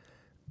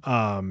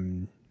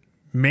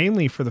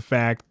 Mainly for the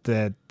fact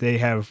that they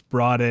have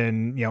brought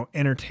in,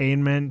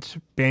 entertainment,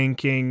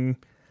 banking.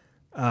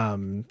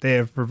 They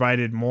have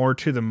provided more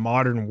to the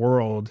modern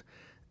world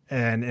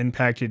and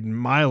impacted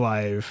my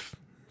life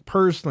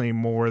personally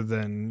more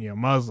than,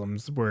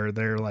 Muslims, where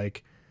they're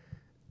like,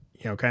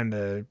 kind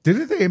of.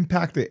 Didn't they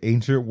impact the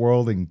ancient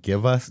world and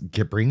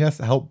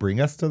help bring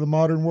us to the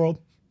modern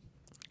world?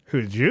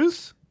 Who, the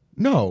Jews?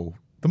 No,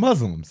 the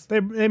Muslims.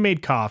 They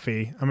made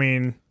coffee. I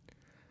mean,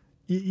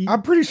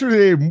 I'm pretty sure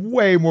they did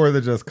way more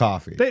than just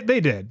coffee. They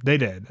did.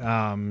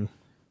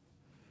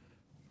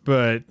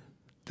 But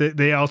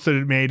they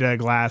also made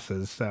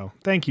glasses. So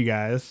thank you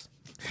guys.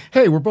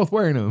 Hey, we're both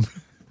wearing them.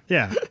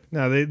 Yeah.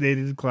 No, they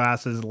did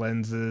glasses,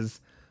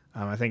 lenses.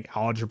 I think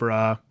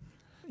algebra.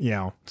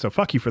 So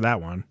fuck you for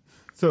that one.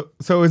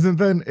 So isn't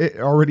then it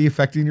already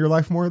affecting your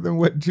life more than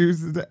what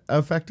Jews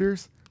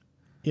affectors?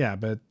 Yeah,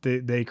 but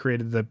they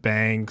created the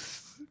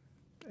banks.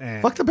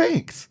 And fuck the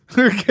banks.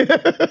 I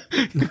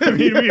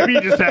mean, we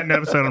just had an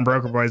episode on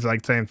Broker Boys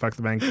like saying fuck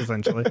the banks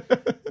essentially.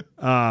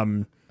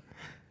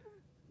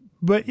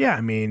 But yeah,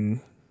 I mean,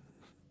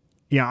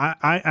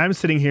 I'm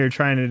sitting here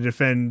trying to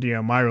defend,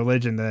 my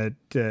religion that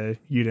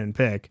you didn't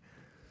pick.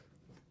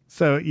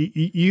 So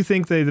you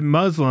think that the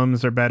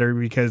Muslims are better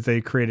because they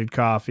created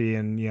coffee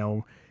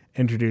and,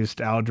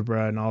 introduced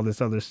algebra and all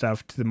this other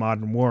stuff to the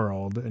modern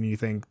world. And you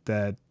think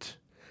that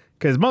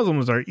because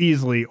Muslims are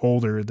easily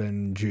older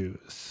than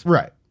Jews.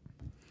 Right.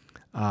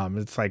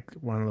 It's like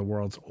one of the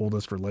world's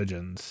oldest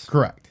religions.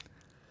 Correct.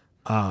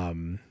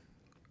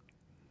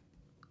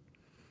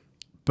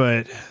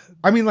 But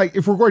I mean, like,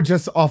 if we're going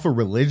just off of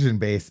religion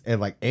base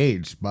and like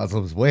age,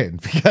 Muslims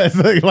win because,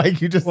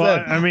 like you just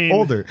said, I mean,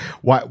 older.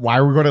 Why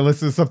are we going to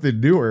listen to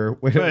something newer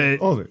when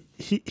it's older?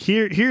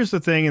 Here's the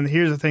thing, and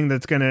here's the thing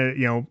that's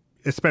gonna,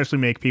 especially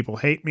make people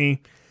hate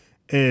me,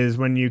 is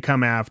when you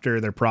come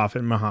after their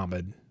prophet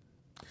Muhammad.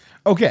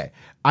 Okay,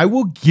 I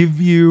will give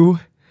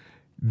you.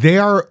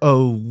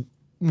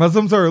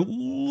 Muslims are a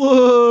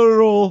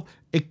little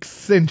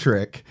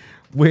eccentric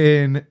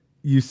when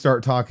you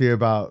start talking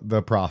about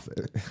the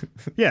prophet.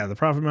 Yeah, the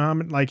prophet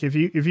Muhammad. Like if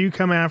you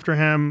come after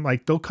him,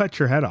 like they'll cut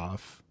your head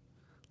off.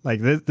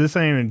 Like this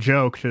ain't a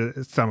joke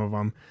to some of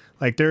them.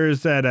 Like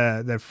there's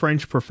that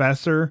French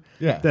professor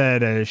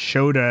that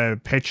showed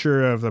a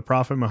picture of the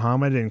prophet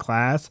Muhammad in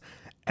class,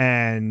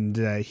 and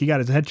he got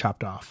his head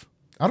chopped off.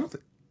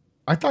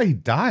 I thought he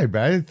died,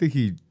 but I didn't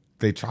think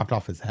they chopped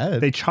off his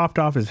head. They chopped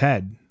off his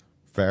head.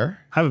 Fair.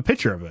 I have a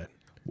picture of it.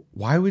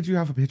 Why would you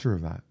have a picture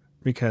of that?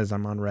 Because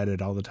I'm on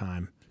Reddit all the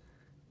time.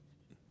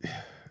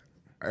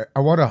 I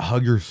want to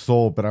hug your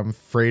soul, but I'm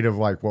afraid of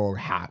like, will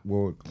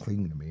it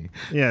cling to me?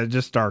 Yeah,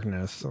 just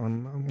darkness.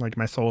 I'm like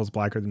my soul is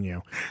blacker than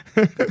you.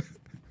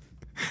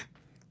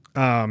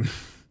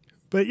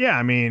 But yeah,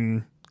 I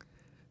mean,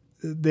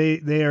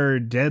 they are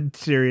dead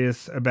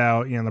serious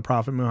about the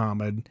Prophet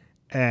Muhammad,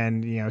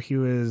 and he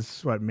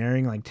was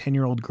marrying like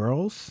 10-year-old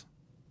girls.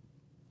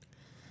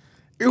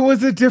 It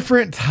was a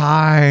different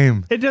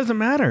time. It doesn't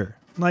matter.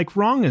 Like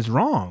wrong is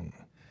wrong.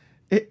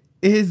 It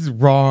is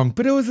wrong,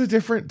 but it was a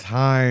different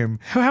time.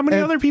 How many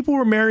other people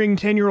were marrying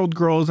 10-year-old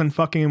girls and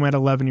fucking them at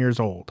 11 years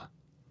old?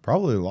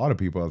 Probably a lot of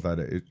people at that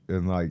age,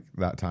 in like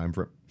that time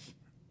frame.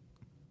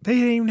 They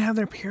didn't even have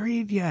their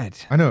period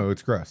yet. I know,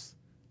 it's gross.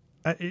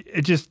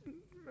 It just,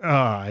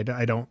 I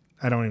don't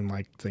even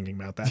like thinking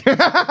about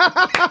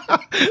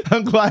that.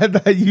 I'm glad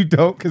that you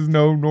don't, because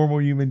no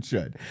normal human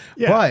should.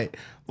 Yeah. But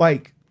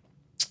like,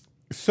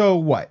 so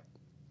what?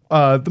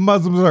 The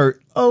Muslims are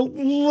a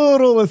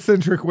little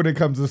eccentric when it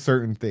comes to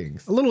certain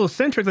things. A little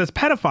eccentric. That's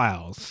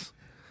pedophiles.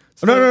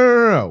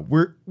 No.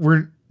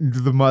 We're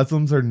the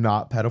Muslims are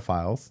not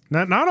pedophiles.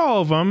 Not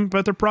all of them,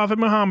 but the Prophet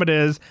Muhammad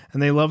is,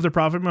 and they love the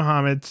Prophet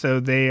Muhammad, so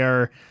they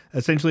are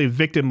essentially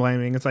victim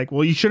blaming. It's like,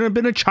 well, you shouldn't have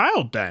been a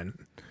child then.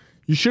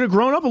 You should have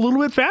grown up a little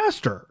bit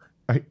faster.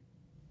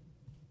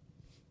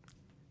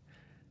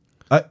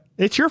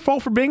 It's your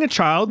fault for being a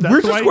child.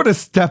 We're just going to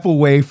step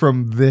away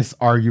from this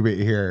argument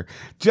here,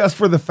 just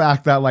for the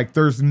fact that like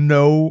there's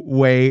no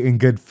way in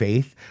good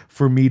faith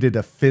for me to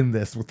defend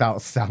this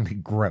without sounding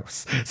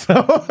gross. So,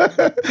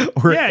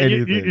 or yeah,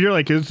 anything. you're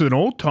like, it's an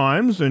old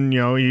times, and he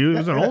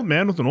was an old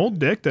man with an old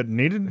dick that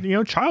needed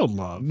child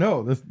love.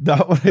 No, that's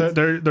not what it's,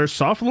 their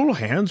soft little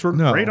hands were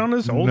great on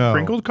his old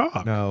crinkled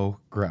cock. No,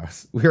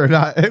 gross. We're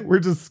not. We're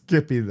just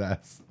skipping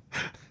this.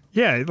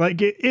 Yeah, like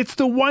it's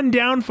the one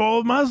downfall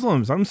of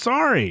Muslims. I'm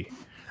sorry,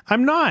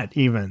 I'm not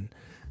even.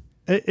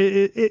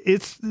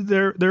 It's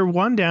their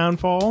one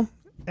downfall,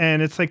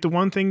 and it's like the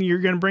one thing you're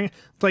gonna bring.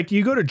 It's like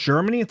you go to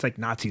Germany, it's like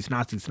Nazis.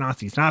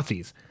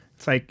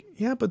 It's like,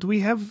 yeah, but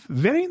we have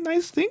very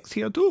nice things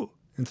here too.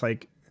 It's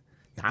like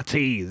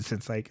Nazis.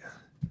 It's like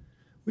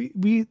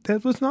we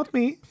that was not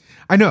me.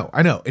 I know.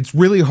 It's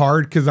really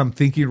hard because I'm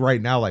thinking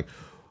right now, like,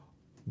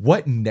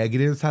 what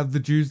negatives have the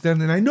Jews done?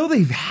 And I know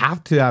they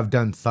have to have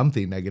done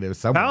something negative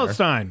somewhere.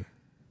 Palestine.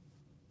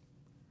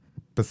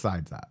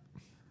 Besides that.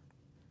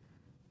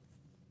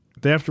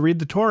 They have to read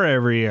the Torah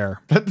every year.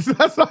 That's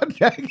not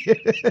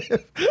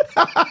negative.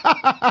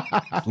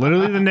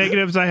 Literally the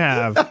negatives I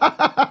have.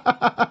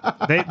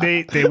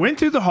 They went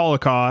through the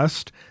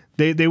Holocaust.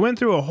 They went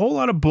through a whole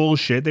lot of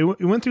bullshit. They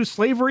went through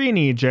slavery in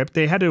Egypt.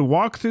 They had to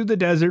walk through the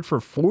desert for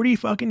 40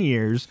 fucking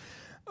years.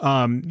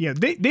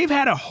 They've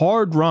had a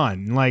hard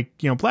run. Like,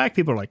 black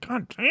people are like,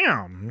 God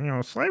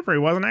damn, slavery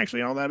wasn't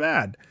actually all that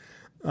bad.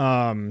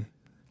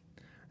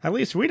 At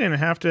least we didn't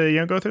have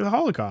to, go through the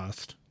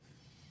Holocaust.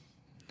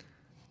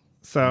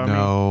 So,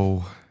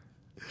 no.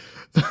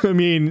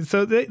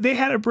 So they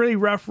had a pretty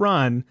rough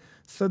run.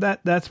 So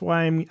that's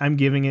why I'm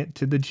giving it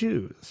to the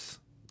Jews.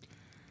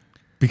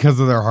 Because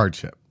of their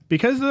hardship.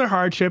 Because of their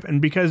hardship and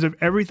because of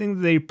everything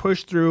that they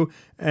pushed through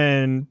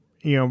and,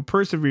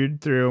 persevered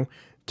through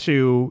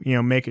to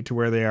make it to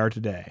where they are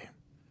today.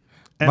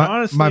 And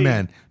honestly, my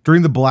man,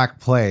 during the Black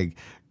Plague,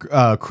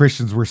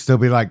 Christians were still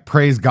being like,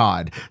 praise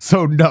God.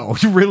 So no,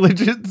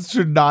 religions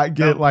should not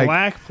get like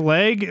Black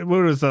Plague.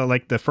 What was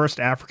like the first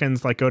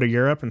Africans go to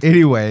Europe and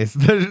anyways,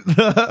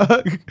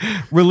 the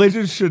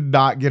religions should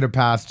not get a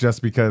pass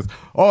just because,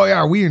 oh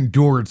yeah, we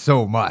endured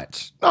so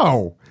much.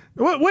 No.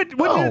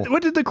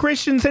 What did the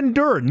Christians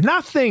endure?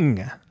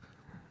 Nothing.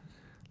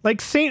 Like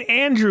St.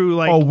 Andrew,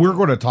 we're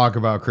going to talk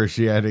about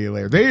Christianity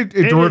later. They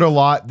endured a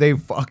lot. They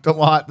fucked a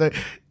lot.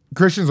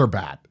 Christians are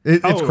bad.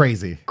 It's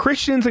crazy.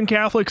 Christians and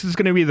Catholics is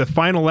going to be the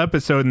final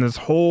episode in this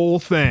whole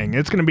thing.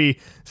 It's going to be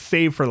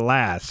saved for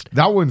last.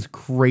 That one's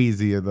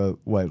crazy.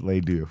 What they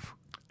do.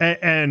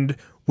 And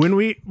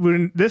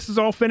when this is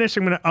all finished,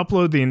 I'm going to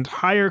upload the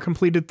entire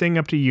completed thing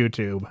up to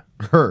YouTube.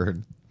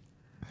 Heard.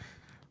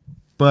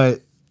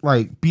 But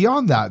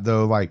beyond that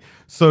though,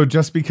 so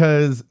just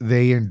because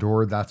they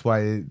endured, that's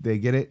why they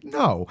get it?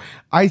 No.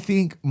 I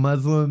think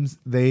Muslims,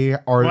 they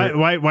are...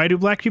 Why do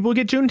black people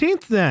get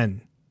Juneteenth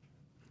then?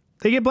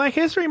 They get Black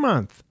History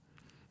Month.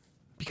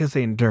 Because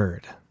they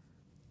endured.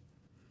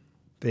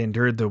 They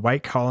endured the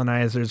white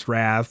colonizer's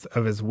wrath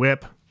of his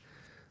whip.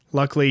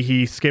 Luckily,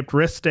 he skipped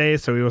wrist day,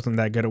 so he wasn't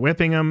that good at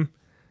whipping him.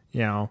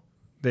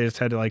 They just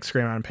had to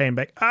scream out in pain,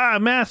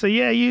 Massa,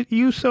 yeah,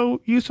 you so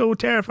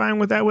terrifying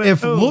with that whip.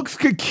 If looks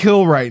could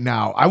kill right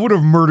now, I would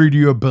have murdered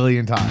you 1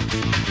 billion times.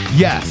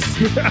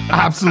 Yes,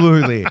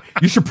 absolutely.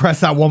 You should press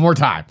that one more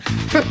time.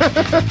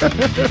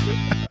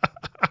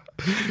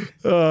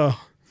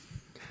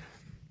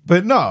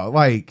 But no,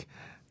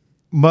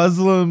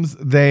 Muslims,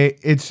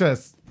 it's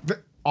just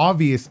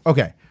obvious.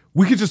 Okay,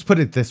 we could just put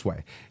it this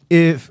way: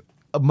 if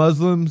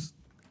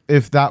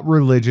that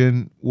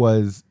religion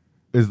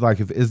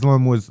if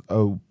Islam was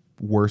a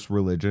worse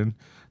religion,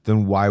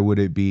 then why would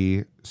it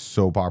be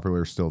so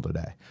popular still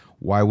today?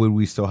 Why would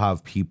we still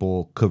have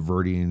people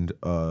converting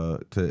to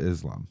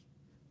Islam?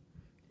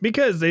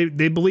 Because they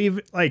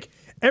believe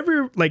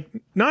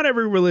not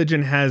every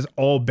religion has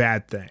all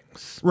bad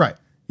things. Right.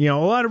 A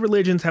lot of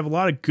religions have a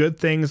lot of good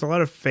things, a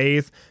lot of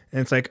faith,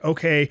 and it's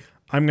okay,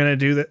 I'm going to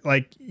do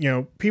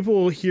that.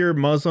 People hear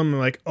Muslim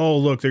and oh,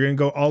 look, they're going to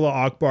go Allah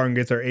Akbar and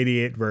get their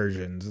 88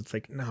 versions. It's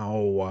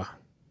no.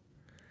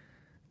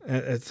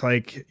 It's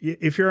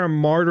if you're a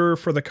martyr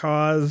for the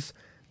cause,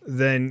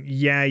 then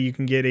yeah, you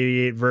can get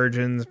 88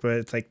 virgins, but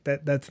it's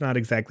that's not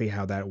exactly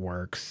how that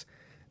works.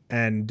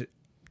 And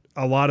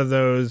a lot of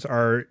those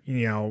are,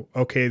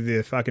 okay,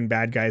 the fucking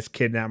bad guys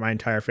kidnap my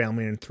entire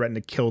family and threaten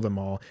to kill them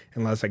all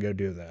unless I go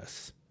do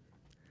this.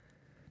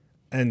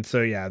 And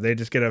so, yeah, they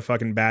just get a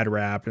fucking bad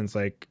rap. And it's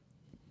like,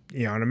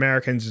 and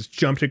Americans just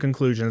jump to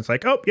conclusions. It's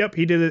like, oh, yep,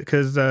 he did it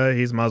because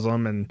he's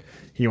Muslim and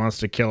he wants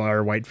to kill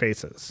our white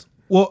faces.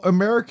 Well,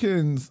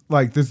 Americans,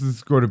 like, this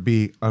is going to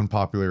be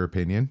unpopular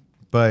opinion,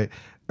 but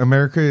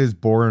America is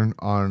born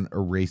on a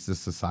racist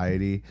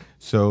society.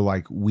 So,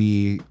 like,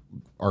 we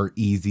are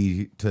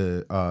easy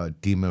to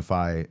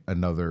demify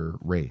another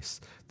race.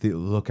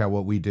 Look at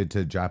what we did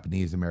to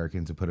Japanese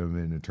Americans and put them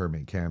in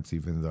internment camps,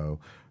 even though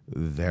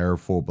they're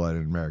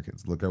full-blooded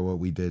Americans. Look at what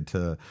we did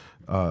to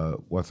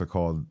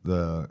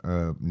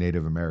the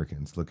Native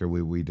Americans. Look at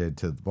what we did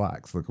to the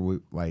blacks. Look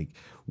what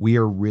we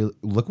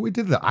did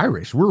to the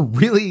Irish. We're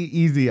really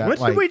easy at what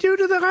did we do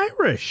to the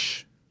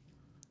Irish?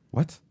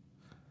 What?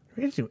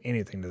 We didn't do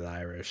anything to the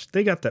Irish.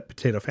 They got that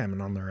potato famine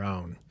on their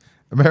own.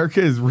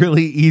 America is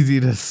really easy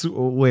to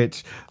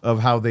switch of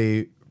how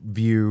they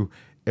view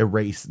a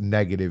race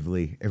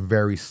negatively and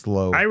very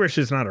slow. Irish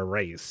is not a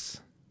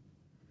race.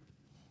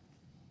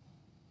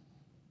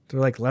 They're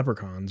like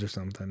leprechauns or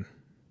something.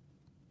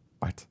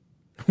 What?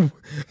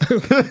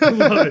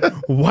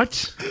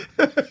 What?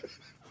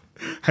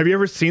 Have you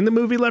ever seen the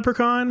movie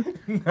Leprechaun?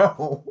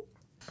 No.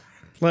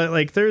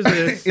 Like there's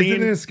a scene.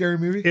 Isn't it a scary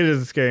movie? It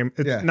is a scary.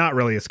 It's not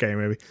really a scary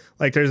movie.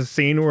 Like there's a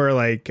scene where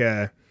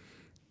the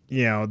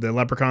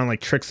leprechaun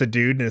like tricks a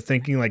dude into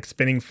thinking like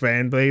spinning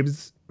fan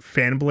blades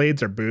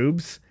are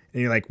boobs,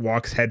 and he like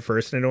walks head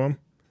first into him.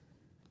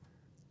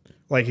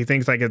 Like he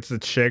thinks like it's a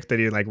chick that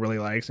he like really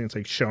likes, and it's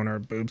like showing her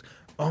boobs.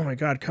 Oh my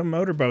god, come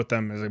motorboat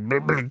them. It's like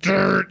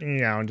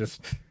and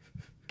just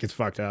gets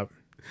fucked up.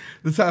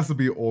 This has to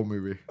be an old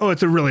movie. Oh,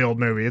 it's a really old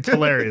movie. It's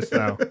hilarious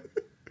though.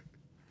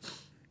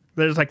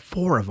 There's like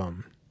 4 of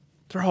them.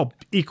 They're all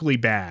equally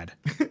bad.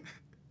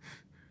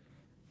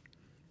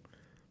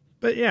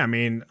 But yeah, I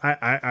mean,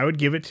 I would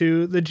give it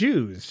to the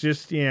Jews.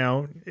 Just,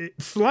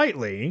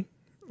 slightly.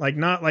 Like,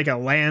 not like a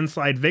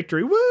landslide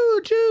victory.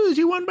 Woo, Jews,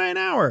 you won by an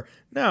hour.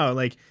 No,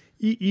 like,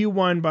 you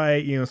won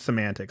by,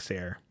 semantics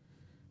here.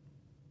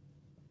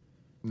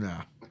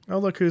 Nah. Oh,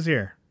 look who's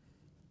here.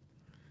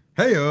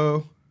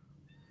 Hey-o.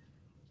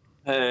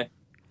 Hey.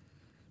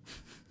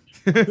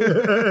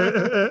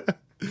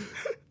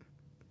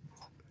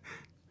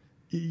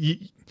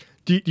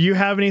 Do you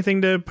have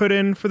anything to put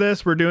in for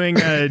this? We're doing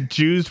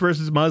Jews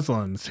versus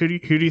Muslims. Who do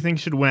you think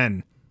should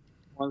win?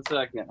 1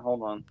 second.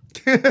 Hold on.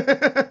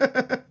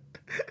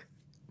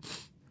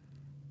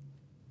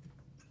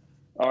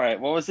 All right.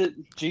 What was it?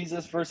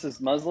 Jesus versus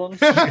Muslims?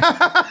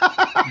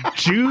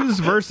 Jews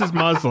versus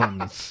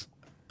Muslims.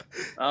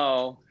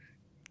 Oh.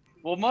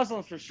 Well,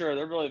 Muslims for sure.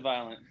 They're really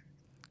violent.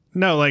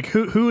 No, like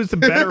who is the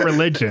better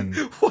religion?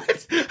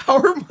 What? How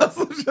are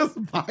Muslims just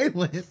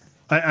violent?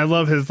 I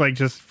love his like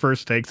just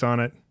first takes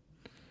on it.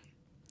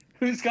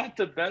 Who's got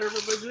the better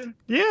religion?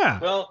 Yeah.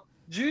 Well,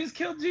 Jews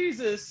killed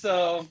Jesus,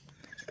 so...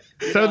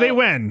 they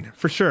win,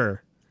 for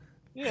sure.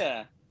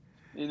 Yeah.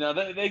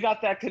 They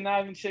got that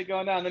conniving shit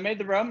going down. They made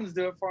the Romans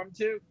do it for them,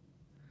 too.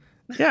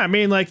 Yeah, I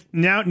mean, like,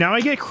 now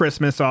I get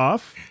Christmas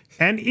off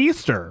and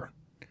Easter.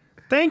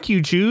 Thank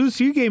you, Jews.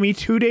 You gave me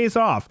 2 days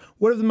off.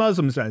 What have the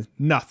Muslims done?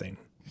 Nothing.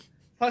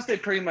 Plus, they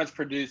pretty much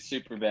produced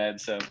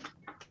Superbad, so...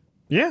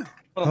 Yeah.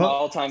 One of my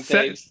all-time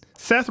faves.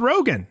 Seth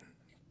Rogen.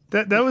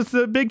 That was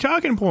the big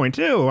talking point,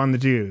 too, on the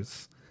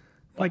Jews.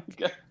 Like,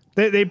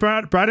 they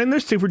brought in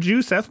their super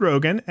Jew, Seth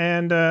Rogen,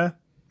 and...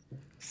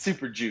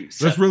 Super Jews.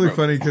 That's really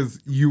funny because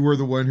you were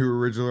the one who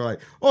originally like,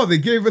 oh, they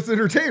gave us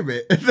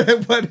entertainment. And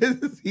then what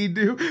does he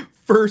do?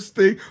 First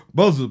thing,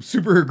 Muslim,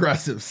 super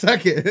aggressive.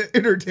 Second,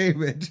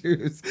 entertainment,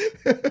 Jews.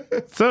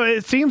 So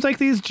it seems like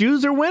these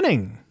Jews are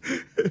winning.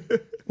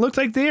 Looks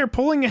like they are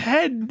pulling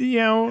ahead,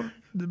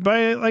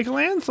 by like a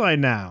landslide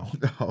now.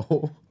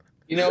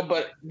 No.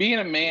 But being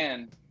a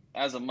man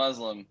as a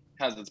Muslim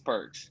has its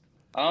perks.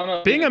 I don't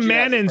know. Being a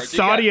man in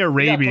Saudi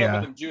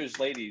Arabia. You got Jewish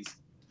ladies.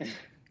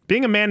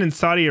 Being a man in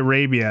Saudi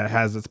Arabia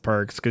has its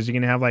perks because you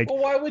can have like. Well,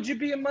 why would you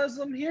be a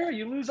Muslim here?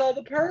 You lose all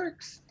the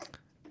perks.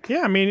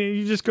 Yeah, I mean,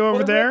 you just go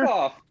over there.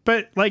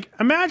 But like,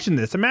 imagine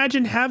this.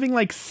 Imagine having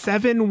like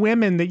 7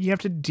 women that you have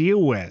to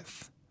deal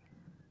with.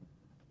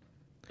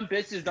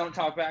 Bitches don't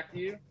talk back to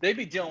you. They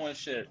be dealing with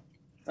shit.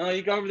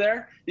 You go over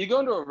there. You go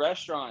into a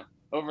restaurant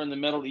over in the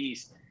Middle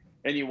East,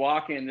 and you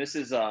walk in. This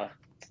is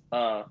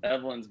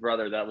Evelyn's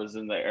brother that was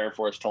in the Air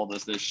Force told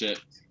us this shit.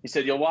 He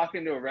said you'll walk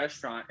into a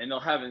restaurant and they'll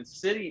have a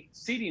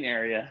seating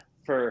area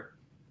for,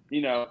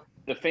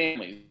 the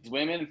families,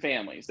 women and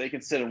families. They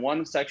can sit in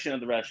one section of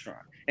the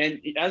restaurant.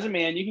 And as a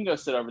man, you can go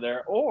sit over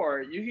there,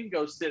 or you can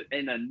go sit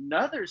in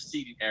another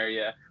seating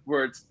area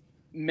where it's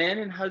men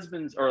and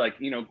husbands, or like,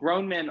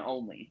 grown men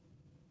only.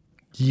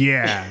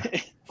 Yeah.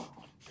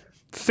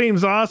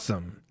 Seems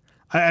awesome.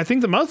 I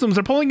think the Muslims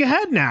are pulling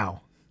ahead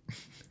now.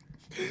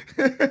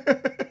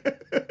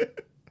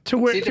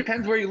 It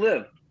depends where you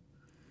live.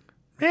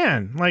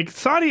 Man, like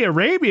Saudi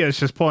Arabia is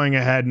just pulling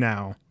ahead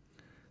now.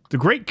 The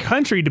great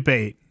country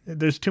debate.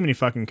 There's too many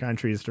fucking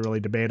countries to really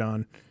debate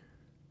on.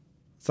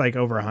 It's like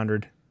over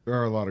 100. There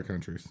are a lot of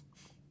countries.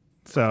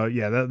 So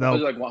yeah, It was that'll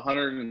like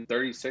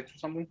 136 or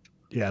something.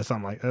 yeah,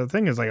 something like the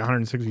thing is like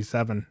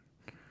 167.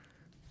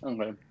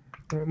 Okay.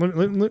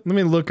 Let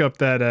me look up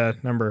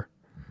that number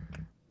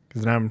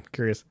because now I'm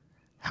curious.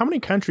 How many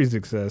countries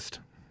exist?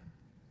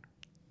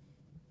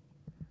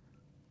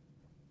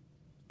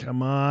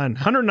 Come on,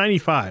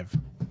 195.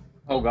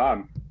 Oh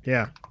God.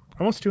 Yeah,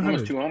 almost 200.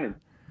 Almost 200.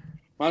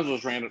 Might as well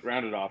just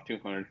round it off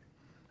 200.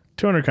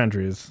 200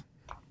 countries.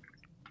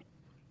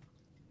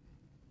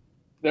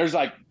 There's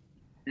like,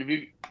 if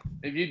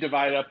you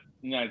divide up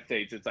the United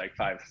States, it's like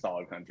 5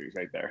 solid countries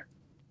right there.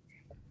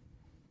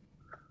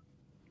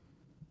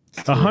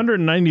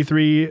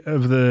 193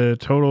 of the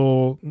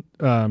total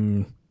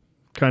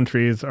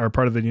countries are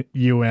part of the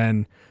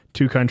UN.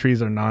 2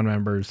 countries are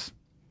non-members.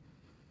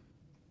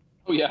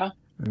 Oh yeah.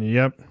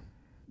 Yep.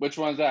 Which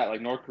one's that?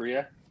 Like North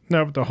Korea?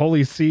 Nope. The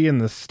Holy See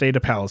and the State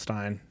of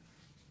Palestine.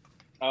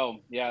 Oh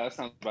yeah, that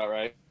sounds about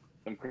right.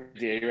 Some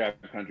crazy Arab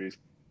countries.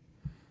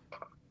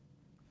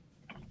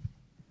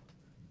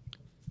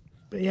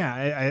 But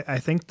yeah, I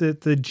think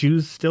that the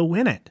Jews still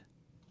win it.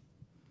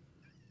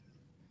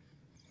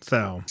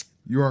 So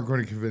You aren't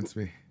going to convince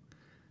me.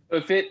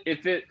 If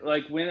it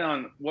like went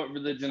on what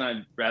religion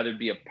I'd rather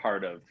be a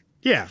part of,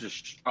 yeah,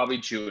 just probably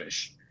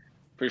Jewish,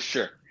 for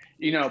sure.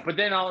 You know, but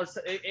then all of a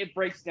sudden it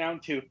breaks down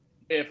to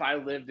if I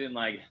lived in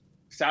like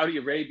Saudi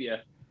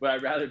Arabia, would I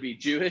rather be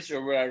Jewish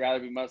or would I rather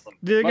be Muslim?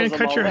 They're gonna Muslim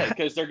cut all your the way, head.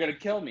 because they're gonna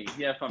kill me.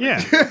 Yeah, if I'm Yeah.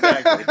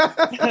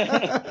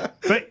 exactly.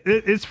 but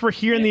it's for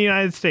here in the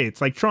United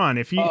States. Like Tron,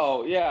 if you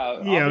Oh yeah,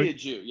 Yeah. I'll be a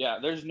Jew. Yeah,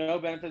 there's no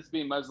benefits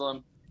being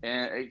Muslim,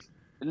 and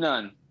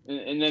none.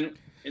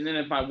 And then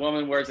if my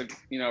woman wears a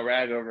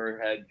rag over her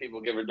head,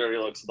 people give her dirty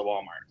looks at the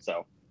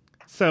Walmart.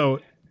 so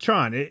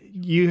Tron,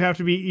 you have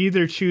to be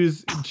either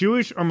choose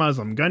Jewish or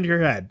Muslim. Gun to your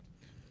head.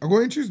 I'm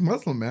going to choose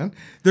Muslim, man.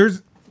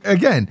 There's,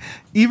 again,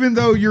 even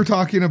though you're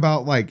talking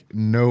about like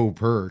no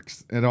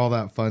perks and all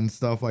that fun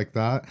stuff like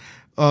that,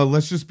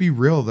 let's just be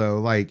real though.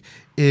 Like,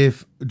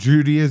 if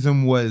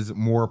Judaism was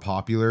more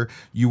popular,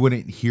 you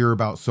wouldn't hear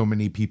about so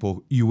many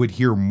people. You would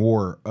hear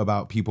more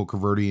about people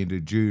converting into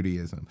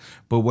Judaism.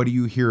 But what do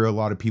you hear a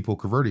lot of people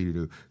converting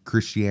to?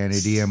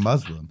 Christianity and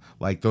Muslim,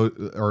 like those,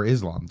 or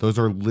Islam. Those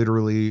are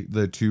literally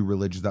the 2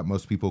 religions that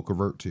most people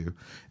convert to.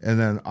 And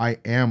then I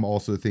am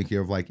also thinking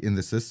of like in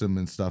the system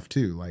and stuff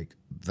too. Like,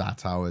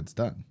 that's how it's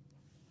done.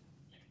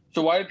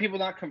 So why do people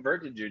not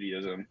convert to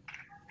Judaism?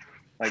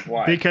 Like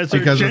why? Because they're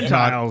Because it's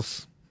not-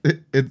 Gentiles.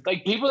 It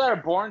like people that are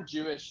born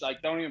Jewish,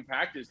 like don't even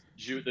practice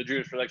the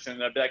Jewish religion.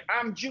 They'll be like,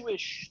 I'm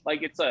Jewish,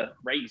 like it's a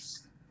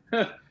race.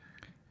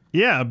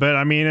 Yeah, but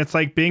I mean, it's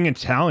like being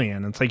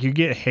Italian. It's like you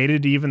get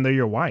hated even though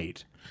you're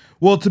white.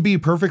 well, to be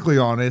perfectly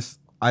honest,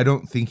 I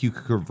don't think you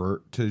could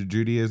convert to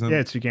Judaism.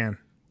 Yes, you can.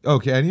 Oh,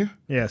 can you?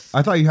 Yes.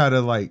 I thought you had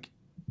to like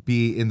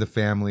be in the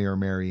family or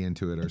marry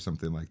into it or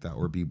something like that,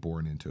 or be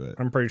born into it.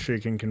 I'm pretty sure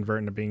you can convert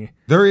into being.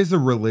 There is a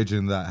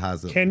religion that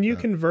has it. Can like you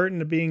that. convert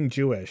into being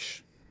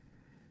Jewish?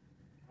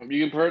 You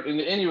can convert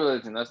into any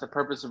religion. That's the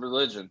purpose of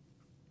religion,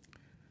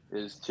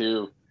 is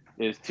to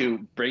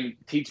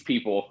teach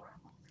people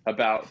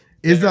about.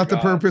 Is their that the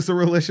God. purpose of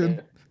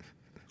religion?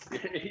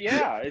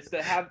 Yeah, it's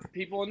to have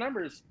people in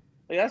numbers.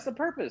 Like, that's the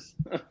purpose.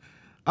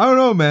 I don't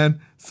know,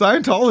 man.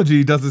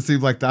 Scientology doesn't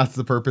seem like that's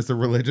the purpose of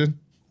religion.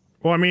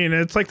 Well, I mean,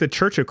 it's like the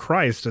Church of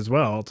Christ as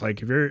well. It's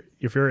like if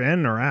you're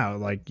in or out,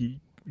 like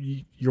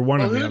you're one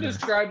Well, of the who other.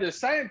 described this?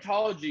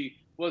 Scientology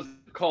was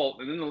a cult,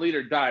 and then the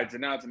leader died, so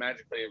now it's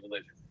magically a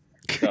religion.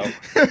 So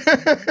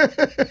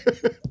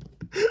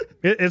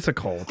It's a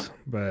cult,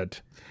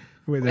 but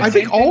I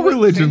think all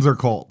religions are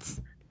cults.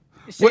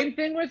 same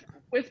thing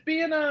with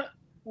being a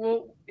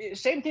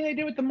same thing they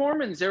did with the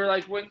Mormons. They were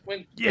like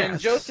when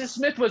Yes. Joseph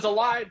Smith was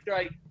alive,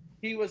 like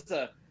it was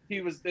a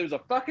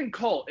fucking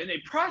cult, and they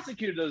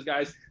prosecuted those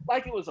guys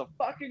like it was a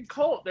fucking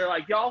cult. They're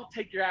like, y'all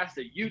take your ass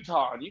to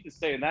Utah, and you can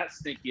stay in that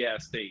stinky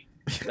ass state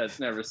that's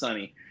never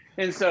sunny.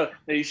 And so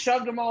they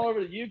shoved them all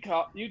over to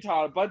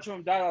Utah. A bunch of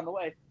them died on the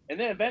way, and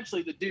then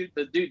eventually the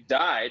dude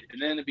died,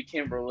 and then it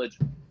became a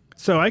religion.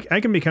 So I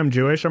can become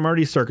Jewish. I'm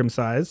already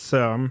circumcised,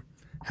 so I'm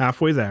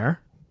halfway there.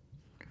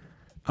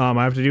 I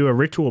have to do a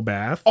ritual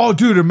bath. Oh,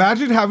 dude,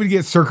 imagine having to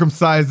get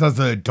circumcised as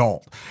an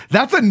adult.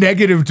 That's a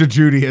negative to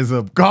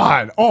Judaism.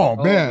 God. Oh,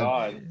 man.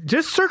 God.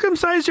 Just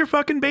circumcise your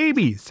fucking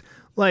babies.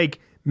 Like,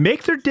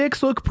 make their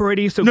dicks look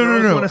pretty so No,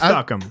 girls no, no. want to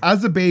suck them.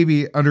 As a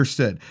baby,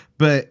 understood.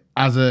 But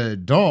as an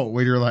adult,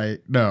 when you're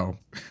like, no.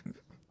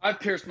 I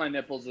pierced my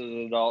nipples as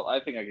an adult. I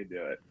think I could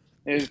do it.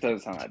 It just doesn't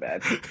sound that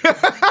bad.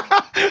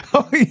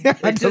 Oh, yeah.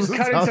 It just doesn't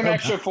cutting sound some that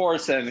extra bad.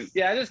 force in.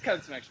 Yeah, just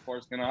cutting some extra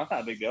force going on. It's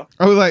not a big deal.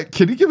 I was like,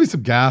 can you give me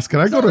some gas? Can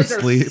I It's go not to like they're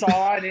sleep?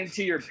 sawing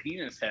into your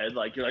penis head.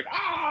 Like you're like,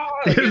 ah.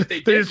 They Like,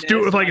 if just did do it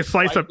with this, like I a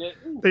slice of. swiped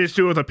it. Ooh. They just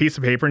do it with a piece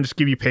of paper and just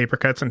give you paper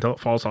cuts until it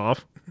falls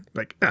off.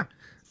 Like,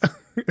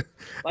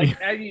 Like,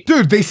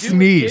 Dude, they do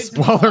sneeze kids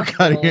in while the they're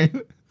cutting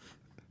hospital. it.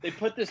 They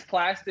put this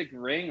plastic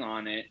ring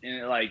on it and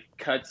it like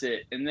cuts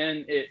it and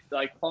then it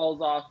like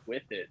falls off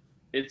with it.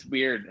 It's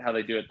weird how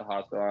they do it at the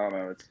hospital. I don't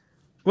know. It's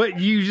What,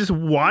 you just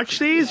watch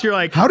these? You're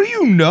like, How do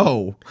you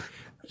know?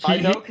 I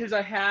know because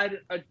I had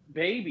a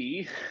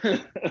baby.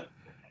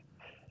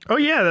 oh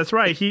yeah, that's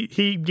right.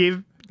 He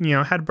gave,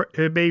 had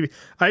a baby.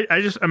 I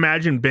just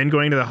imagine Ben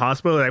going to the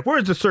hospital like,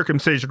 where's the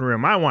circumcision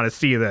room? I want to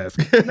see this.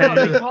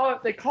 No,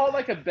 they call it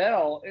like a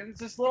bell, and it's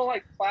this little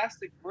like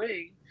plastic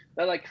ring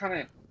that like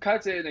kind of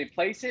cuts it, and they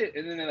place it,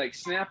 and then they like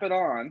snap it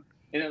on,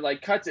 and it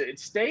like cuts it. It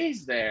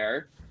stays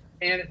there,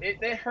 and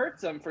it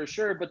hurts them for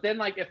sure. But then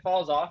like it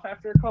falls off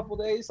after a couple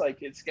days.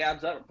 Like it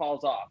scabs up, it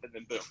falls off, and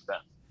then boom,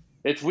 done.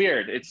 It's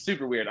weird. It's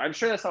super weird. I'm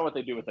sure that's not what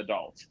they do with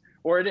adults,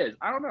 or it is.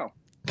 I don't know.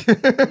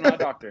 I'm not a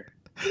doctor.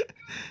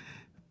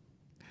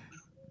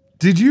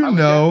 Did you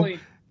know?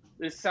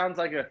 This sounds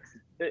like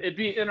it'd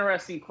be an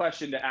interesting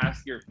question to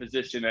ask your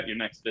physician at your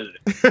next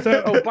visit.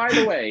 So, oh, by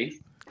the way.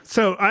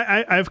 So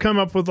I've come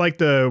up with like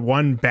the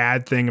one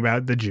bad thing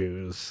about the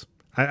Jews.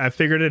 I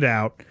figured it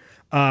out.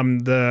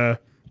 The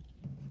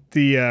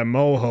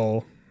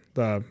mohel,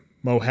 the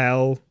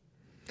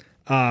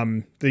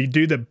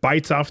dude that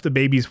bites off the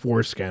baby's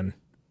foreskin.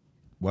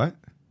 What?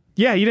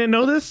 Yeah, you didn't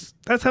know this?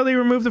 That's how they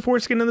remove the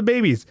foreskin of the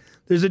babies.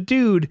 There's a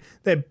dude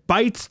that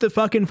bites the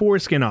fucking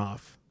foreskin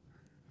off.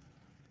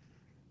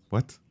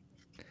 What?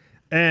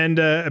 And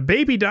a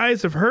baby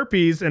dies of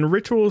herpes and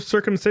ritual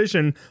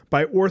circumcision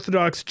by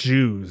Orthodox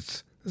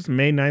Jews. This is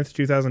May 9th,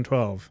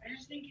 2012. I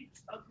just think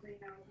it's ugly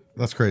now.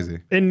 That's crazy.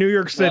 In New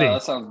York City.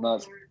 That sounds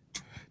nuts.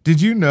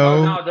 Did you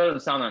know? No, it doesn't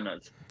sound that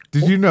nuts.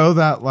 Did you know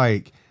that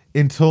like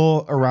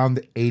until around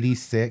the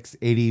 86,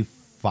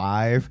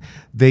 85,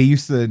 they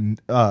used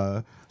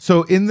to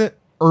so in the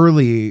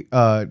early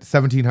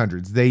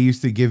 1700s, they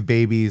used to give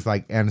babies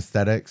like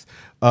anesthetics,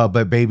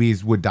 but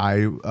babies would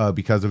die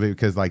because of it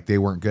because like they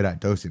weren't good at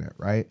dosing it,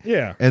 right?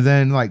 Yeah. And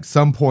then like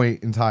some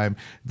point in time,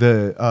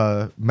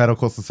 the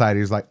medical society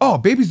is like, oh,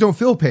 babies don't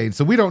feel pain,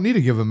 so we don't need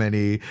to give them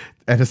any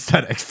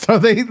anesthetics. So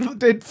they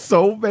did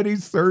so many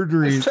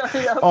surgeries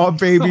on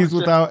babies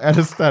without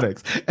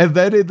anesthetics. And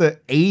then in the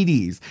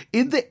 80s,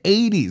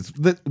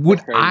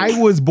 when I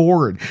was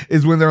born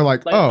is when they're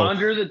like, Like oh,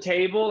 under the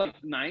table, like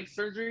knife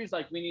surgeries,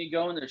 like we need to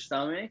go in their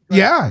stomach. Like,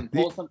 Yeah. and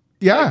pull some,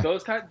 Yeah. Like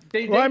those kind.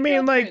 Well, I mean,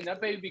 feel like- pain.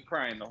 That baby be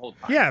crying the whole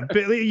time. Yeah,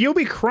 but you'll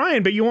be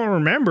crying, but you won't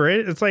remember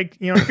it. It's like,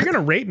 if you're going to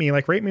rape me,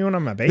 like rape me when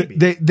I'm a baby.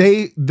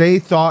 they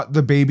thought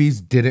the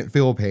babies didn't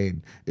feel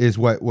pain is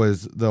what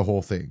was the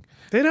whole thing.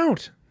 They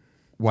don't.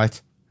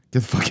 What? Get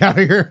the fuck out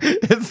of here.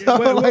 It's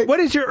not like, What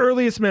is your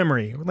earliest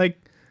memory?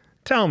 Like,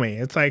 tell me.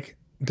 It's like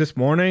this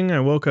morning I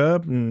woke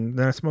up and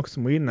then I smoked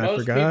some weed and I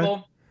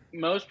forgot.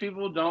 Most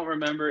people don't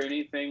remember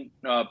anything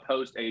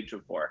post age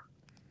of 4.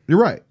 You're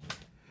right.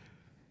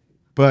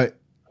 But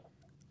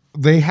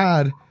they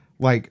had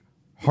like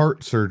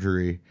heart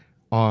surgery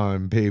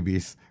on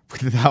babies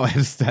without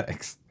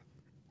anesthetics.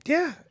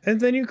 Yeah, and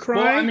then you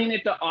cry. Well, I mean,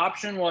 if the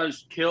option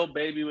was kill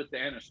baby with the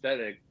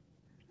anesthetic,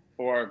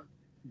 or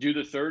do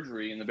the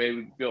surgery and the baby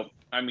would feel,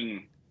 I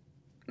mean,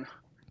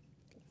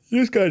 you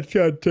just got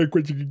to take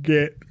what you can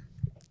get.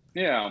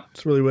 yeah.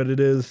 That's really what it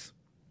is.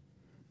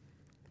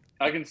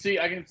 I can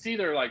see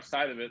their like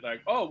side of it,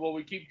 like, oh well,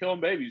 we keep killing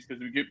babies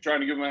because we keep trying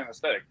to give them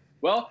anesthetic.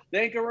 Well,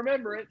 they ain't gonna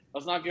remember it.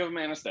 Let's not give them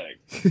anesthetic.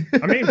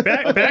 I mean,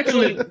 back in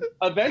the,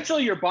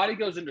 Eventually, your body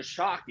goes into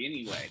shock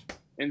anyway,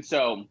 and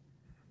so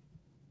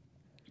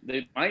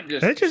they might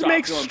just. that just stop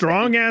makes feeling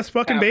strong pain ass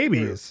fucking halfway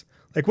babies.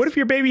 Like, what if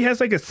your baby has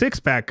like a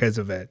 6-pack because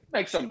of it? through.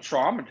 Make some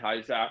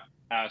traumatized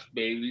ass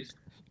babies.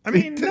 I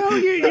mean, no,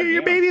 your Yeah.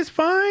 baby is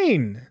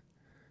fine.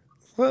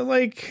 Well,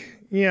 like,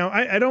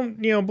 I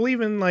don't, believe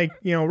in like,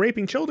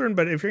 raping children,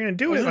 but if you're gonna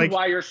do This it, is like,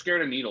 why you're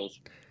scared of needles.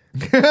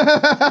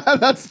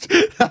 that's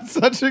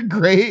such a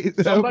great.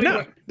 Somebody, No,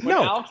 when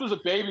no. Alex was a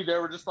baby, they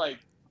were just like,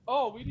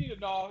 "Oh, we need to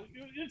know.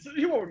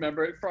 You won't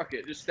remember it. Fuck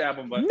it. Just stab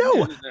him." But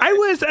no, I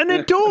was an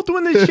adult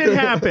when this shit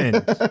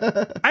happened.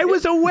 I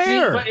was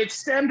aware. But it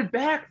stemmed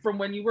back from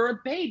when you were a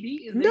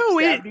baby. And No,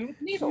 they stabbed you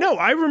with needles. No,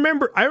 I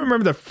remember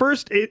the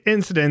first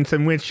incidents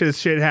in which this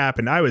shit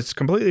happened. I was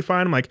completely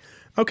fine. I'm like,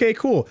 okay,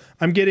 cool.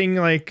 I'm getting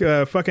like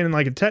fucking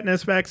like a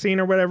tetanus vaccine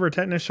or whatever, a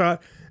tetanus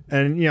shot.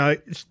 And,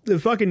 the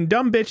fucking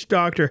dumb bitch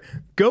doctor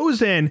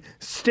goes in,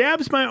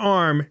 stabs my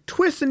arm,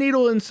 twists the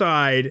needle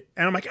inside,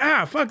 and I'm like,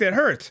 fuck, that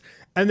hurts.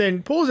 And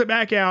then pulls it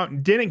back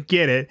out, didn't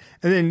get it,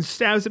 and then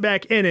stabs it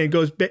back in, and it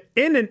goes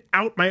in and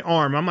out my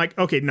arm. I'm like,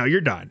 okay, no, you're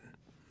done.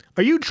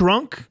 Are you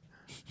drunk?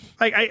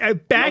 Like, I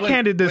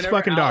backhanded this Whenever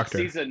fucking Alex doctor.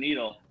 sees a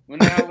needle,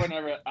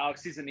 whenever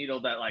Alex sees a needle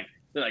that like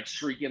they're like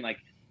shrieking, like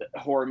the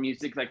horror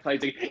music like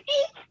plays like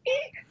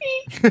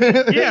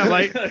Yeah,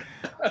 like,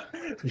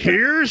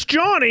 here's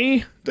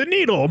Johnny, the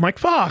needle. I'm like,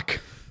 fuck.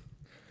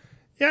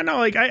 Yeah, no,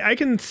 like, I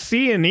can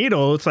see a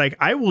needle. It's like,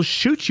 I will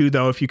shoot you,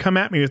 though, if you come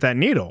at me with that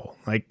needle.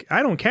 Like,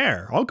 I don't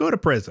care. I'll go to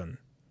prison.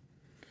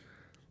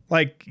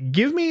 Like,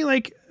 give me,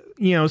 like,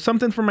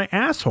 something for my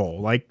asshole.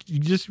 Like, you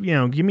just,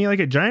 give me, like,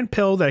 a giant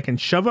pill that I can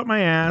shove up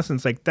my ass, and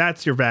it's like,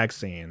 that's your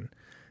vaccine.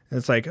 And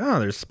it's like, oh,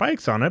 there's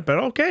spikes on it, but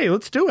okay,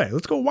 let's do it.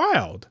 Let's go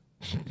wild.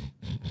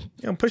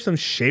 Put some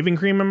shaving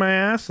cream in my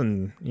ass,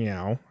 and,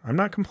 I'm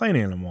not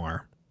complaining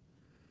anymore.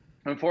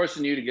 I'm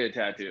forcing you to get a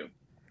tattoo.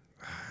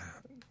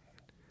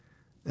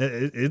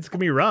 It's gonna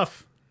be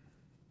rough.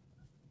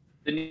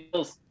 The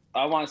needles,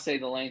 I want to say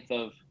the length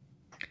of.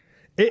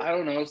 It- I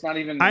don't know. It's not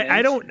even.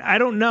 I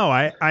don't know.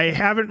 I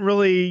haven't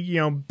really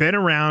been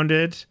around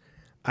it.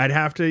 I'd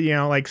have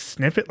to like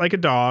sniff it like a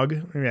dog,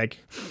 and be like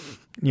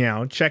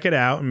check it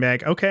out and be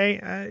like,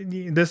 okay,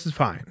 this is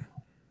fine.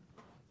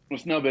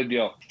 It's no big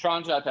deal.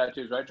 Tron's got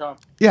tattoos, right, Tron?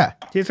 Yeah.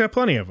 He's got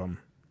plenty of them.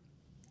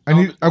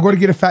 I'm going to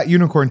get a fat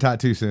unicorn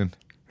tattoo soon.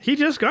 He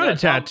just got Yeah, a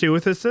tattoo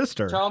with his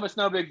sister. Tell him it's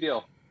no big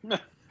deal.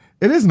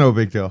 It is no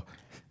big deal.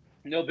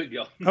 No big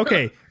deal.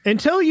 Okay,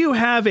 until you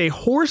have a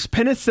horse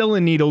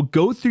penicillin needle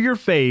go through your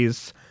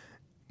face,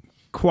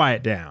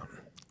 quiet down.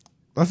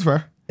 That's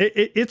fair.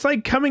 It's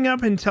like coming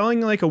up and telling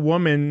like a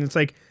woman, it's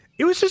like,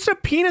 it was just a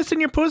penis in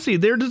your pussy.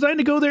 They're designed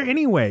to go there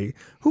anyway.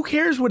 Who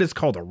cares what it's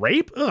called? A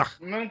rape? Ugh.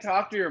 I'm gonna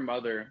talk to your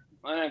mother.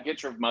 I'm gonna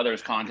get your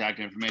mother's contact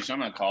information. I'm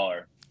gonna call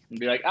her and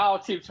be like, "I'll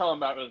keep telling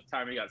about the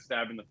time he got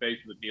stabbed in the face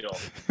with a needle,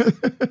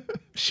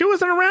 She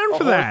wasn't around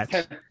for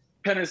that.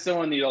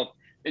 Penicillin needle."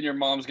 And your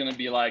mom's gonna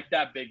be like,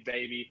 "That big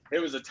baby. It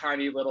was a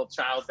tiny little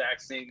child's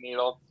vaccine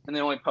needle, and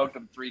they only poked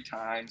him 3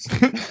 times."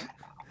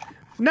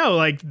 No,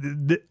 like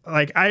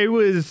I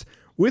was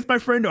with my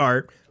friend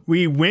Art.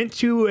 We went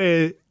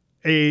to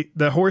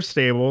the horse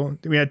stable.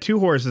 We had 2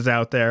 horses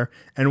out there,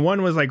 and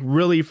one was like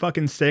really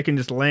fucking sick and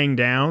just laying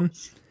down.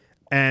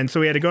 And so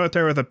we had to go out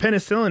there with a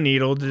penicillin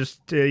needle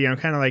just to,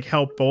 kind of like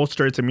help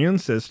bolster its immune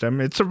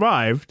system. It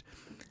survived.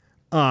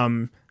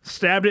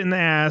 Stabbed it in the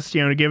ass,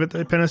 to give it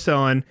the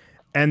penicillin.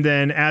 And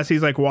then as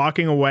he's like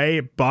walking away,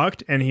 it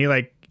bucked and he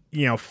like,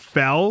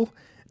 fell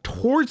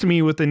towards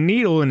me with the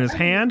needle in his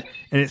hand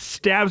and it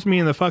stabs me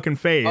in the fucking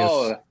face.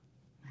 Oh,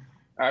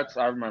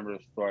 I remember the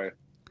story.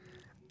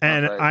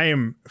 And Okay. I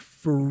am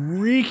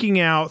freaking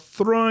out,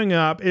 throwing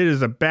up. It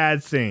is a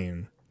bad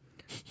scene.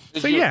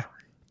 Did So you, yeah.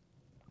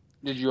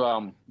 Did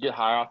you get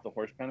high off the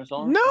horse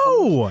penicillin?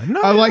 No.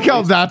 I like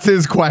how that's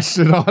his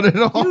question on it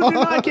all. You do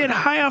not get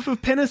high off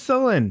of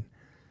penicillin.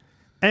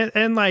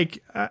 And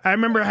like, I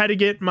remember I had to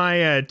get my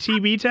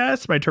TB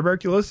test, my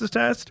tuberculosis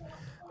test,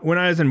 when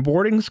I was in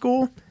boarding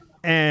school.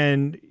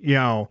 And,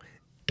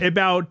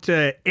 about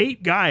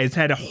 8 guys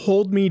had to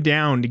hold me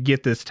down to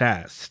get this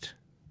test.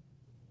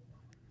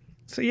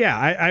 So yeah,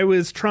 I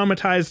was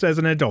traumatized as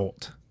an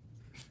adult.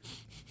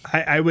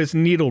 I was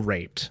needle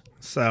raped.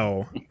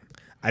 So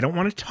I don't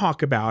want to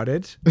talk about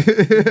it.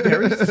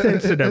 Very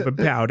sensitive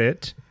about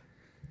it.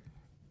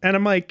 And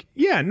I'm like,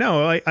 yeah,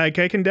 no, I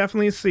can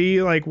definitely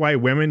see like why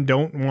women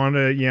don't want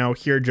to,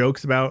 hear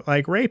jokes about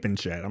like rape and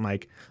shit. I'm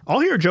like, I'll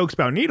hear jokes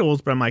about needles,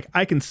 but I'm like,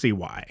 I can see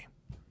why.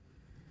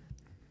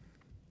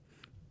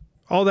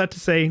 All that to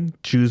say,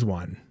 choose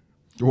one.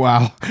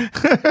 Wow.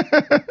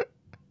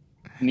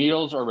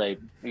 Needles or rape?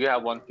 You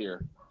have one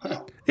fear.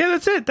 Yeah,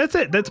 that's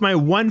it. That's my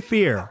one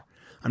fear.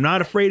 I'm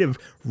not afraid of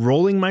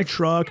rolling my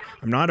truck.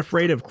 I'm not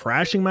afraid of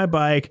crashing my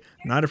bike.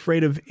 I'm not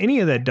afraid of any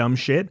of that dumb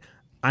shit.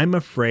 I'm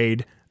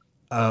afraid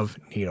of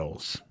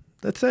needles.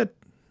 That's it.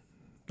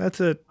 That's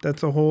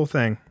the whole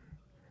thing.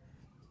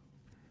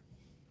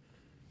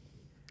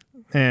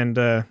 And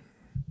I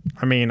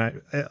mean, I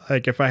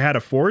like if I had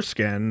a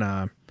foreskin,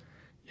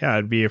 yeah,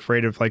 I'd be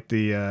afraid of like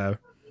the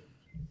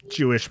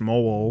Jewish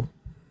mohel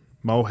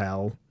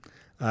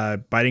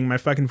biting my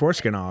fucking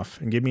foreskin off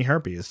and give me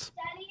herpes.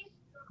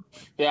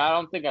 Yeah, I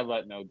don't think I'd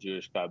let no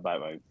Jewish guy bite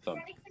my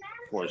son's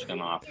foreskin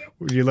off.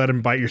 Would you let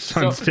him bite your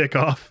son's dick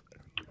off?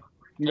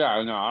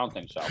 Yeah, no, I don't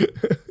think so.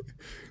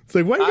 It's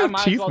like, why do you I have might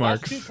as teeth well.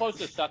 marks? That's too close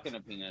to sucking a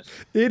penis.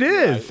 It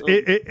is.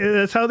 Yeah,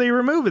 That's how they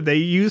remove it. They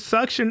use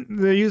suction.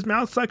 They use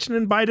mouth suction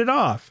and bite it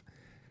off.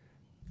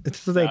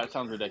 It's just like, that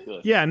sounds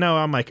ridiculous. yeah, no.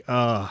 I'm like,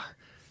 that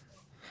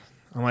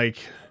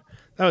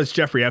was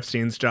Jeffrey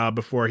Epstein's job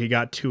before he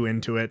got too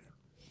into it.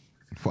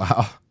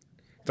 Wow.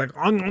 It's like,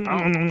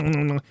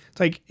 it's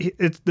like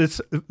it's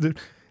this.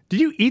 Did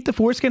you eat the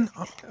foreskin?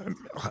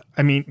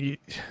 I mean,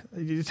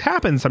 it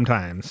happens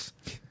sometimes.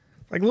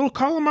 Like little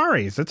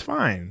calamaris. It's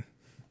fine.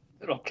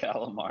 Little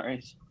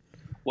calamaris.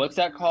 What's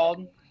that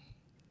called?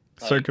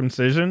 Like,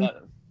 Circumcision.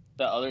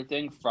 the other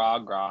thing,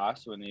 frog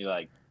gras, when you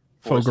like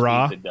Faux force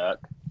gras? feed the duck.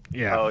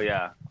 Yeah. Oh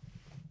yeah.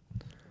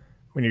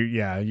 When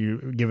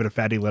you give it a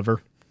fatty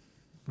liver.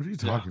 What are you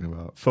talking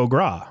about? Faux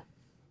gras.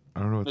 I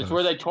don't know what It's that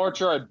where is. they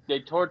torture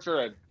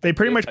a. They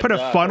pretty much put a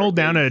duck funnel or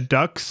down a goose.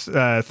 duck's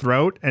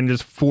throat and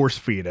just force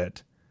feed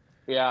it.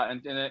 Yeah,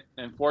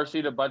 and force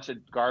feed a bunch of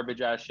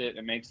garbage ass shit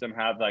and makes them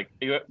have like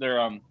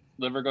their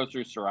liver goes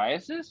through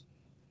psoriasis,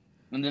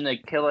 and then they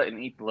kill it and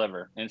eat the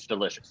liver, and it's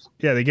delicious.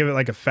 Yeah, they give it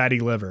like a fatty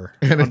liver.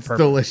 And on it's purpose.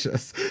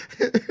 delicious.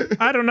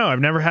 I don't know.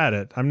 I've never had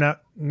it. I'm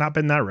not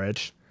been that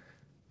rich.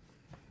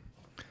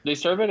 They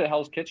serve it at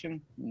Hell's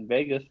Kitchen in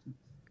Vegas.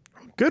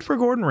 Good for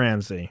Gordon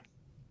Ramsay.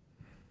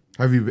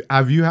 Have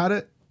you had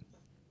it?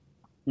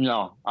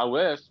 No, I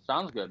wish.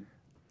 Sounds good.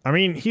 I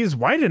mean, he's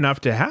white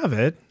enough to have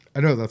it. I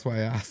know, that's why I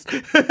asked.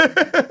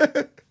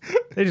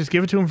 They just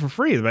give it to him for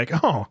free. They're like,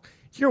 oh,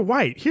 you're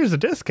white. Here's a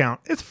discount.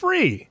 It's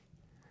free.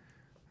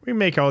 We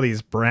make all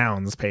these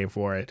browns pay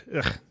for it.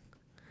 Ugh.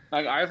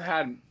 Like I've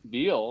had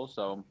veal,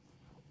 so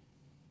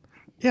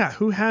Yeah,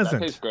 who that tastes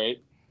hasn't?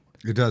 great.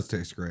 It does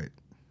taste great.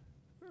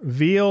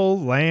 Veal,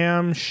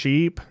 lamb,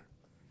 sheep,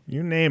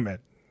 you name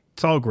it.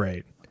 It's all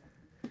great.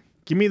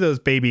 Give me those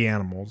baby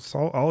animals.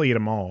 I'll eat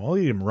them all. I'll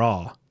eat them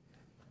raw.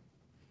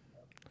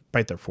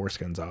 Bite their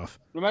foreskins off.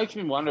 It makes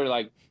me wonder,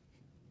 like,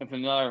 if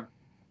another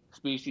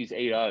species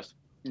ate us,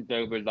 if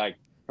they would like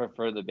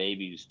prefer the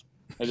babies.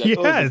 Like, oh, it's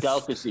a Yes.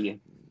 delicacy.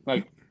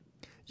 Like,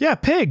 Yeah,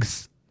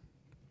 pigs.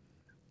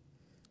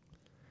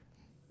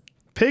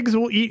 Pigs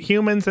will eat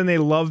humans and they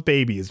love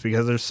babies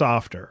because they're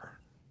softer.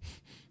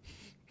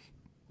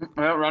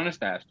 I don't run as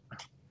fast.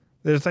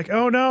 They're just like,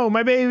 oh no,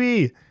 my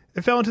baby.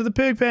 It fell into the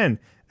pig pen.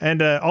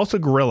 And also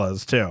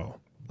gorillas too.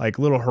 Like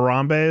little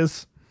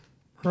Harambe's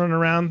running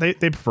around. They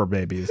prefer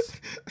babies.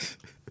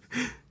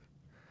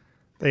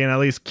 They can at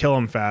least kill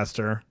them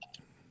faster.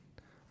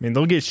 I mean,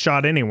 they'll get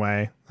shot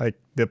anyway. Like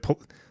the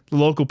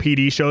local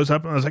PD shows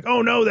up and I was like,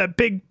 oh no, that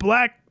big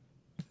black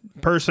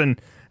person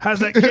has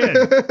that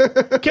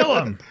kid. Kill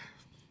him.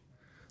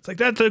 It's like,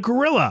 that's a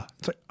gorilla.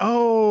 It's like,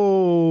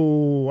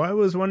 oh, I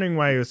was wondering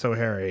why he was so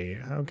hairy.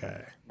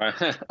 Okay.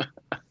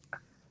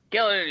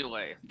 Kill it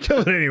anyway.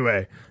 Kill it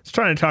anyway. I was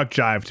trying to talk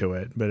jive to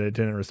it, but it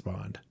didn't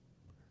respond.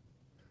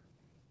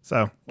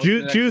 So, What's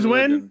the next Jews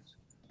win? religion?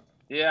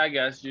 Yeah, I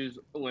guess Jews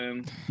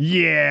win.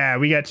 Yeah,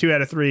 we got 2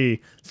 out of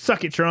 3.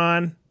 Suck it,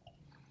 Tron.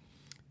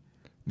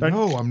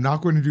 No, I'm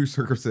not going to do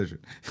circumcision.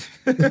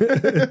 You're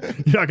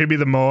not going to be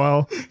the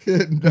Moel.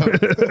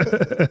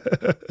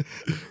 No.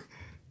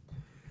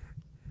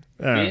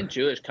 Being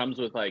Jewish comes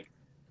with, like,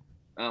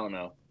 I don't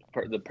know.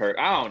 I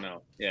don't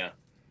know. Yeah.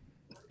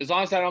 As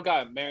long as I don't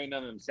got to marry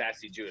none of them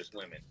sassy Jewish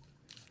women.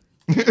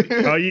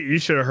 Oh, you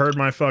should have heard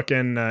my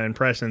fucking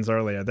impressions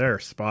earlier. They're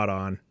spot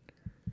on.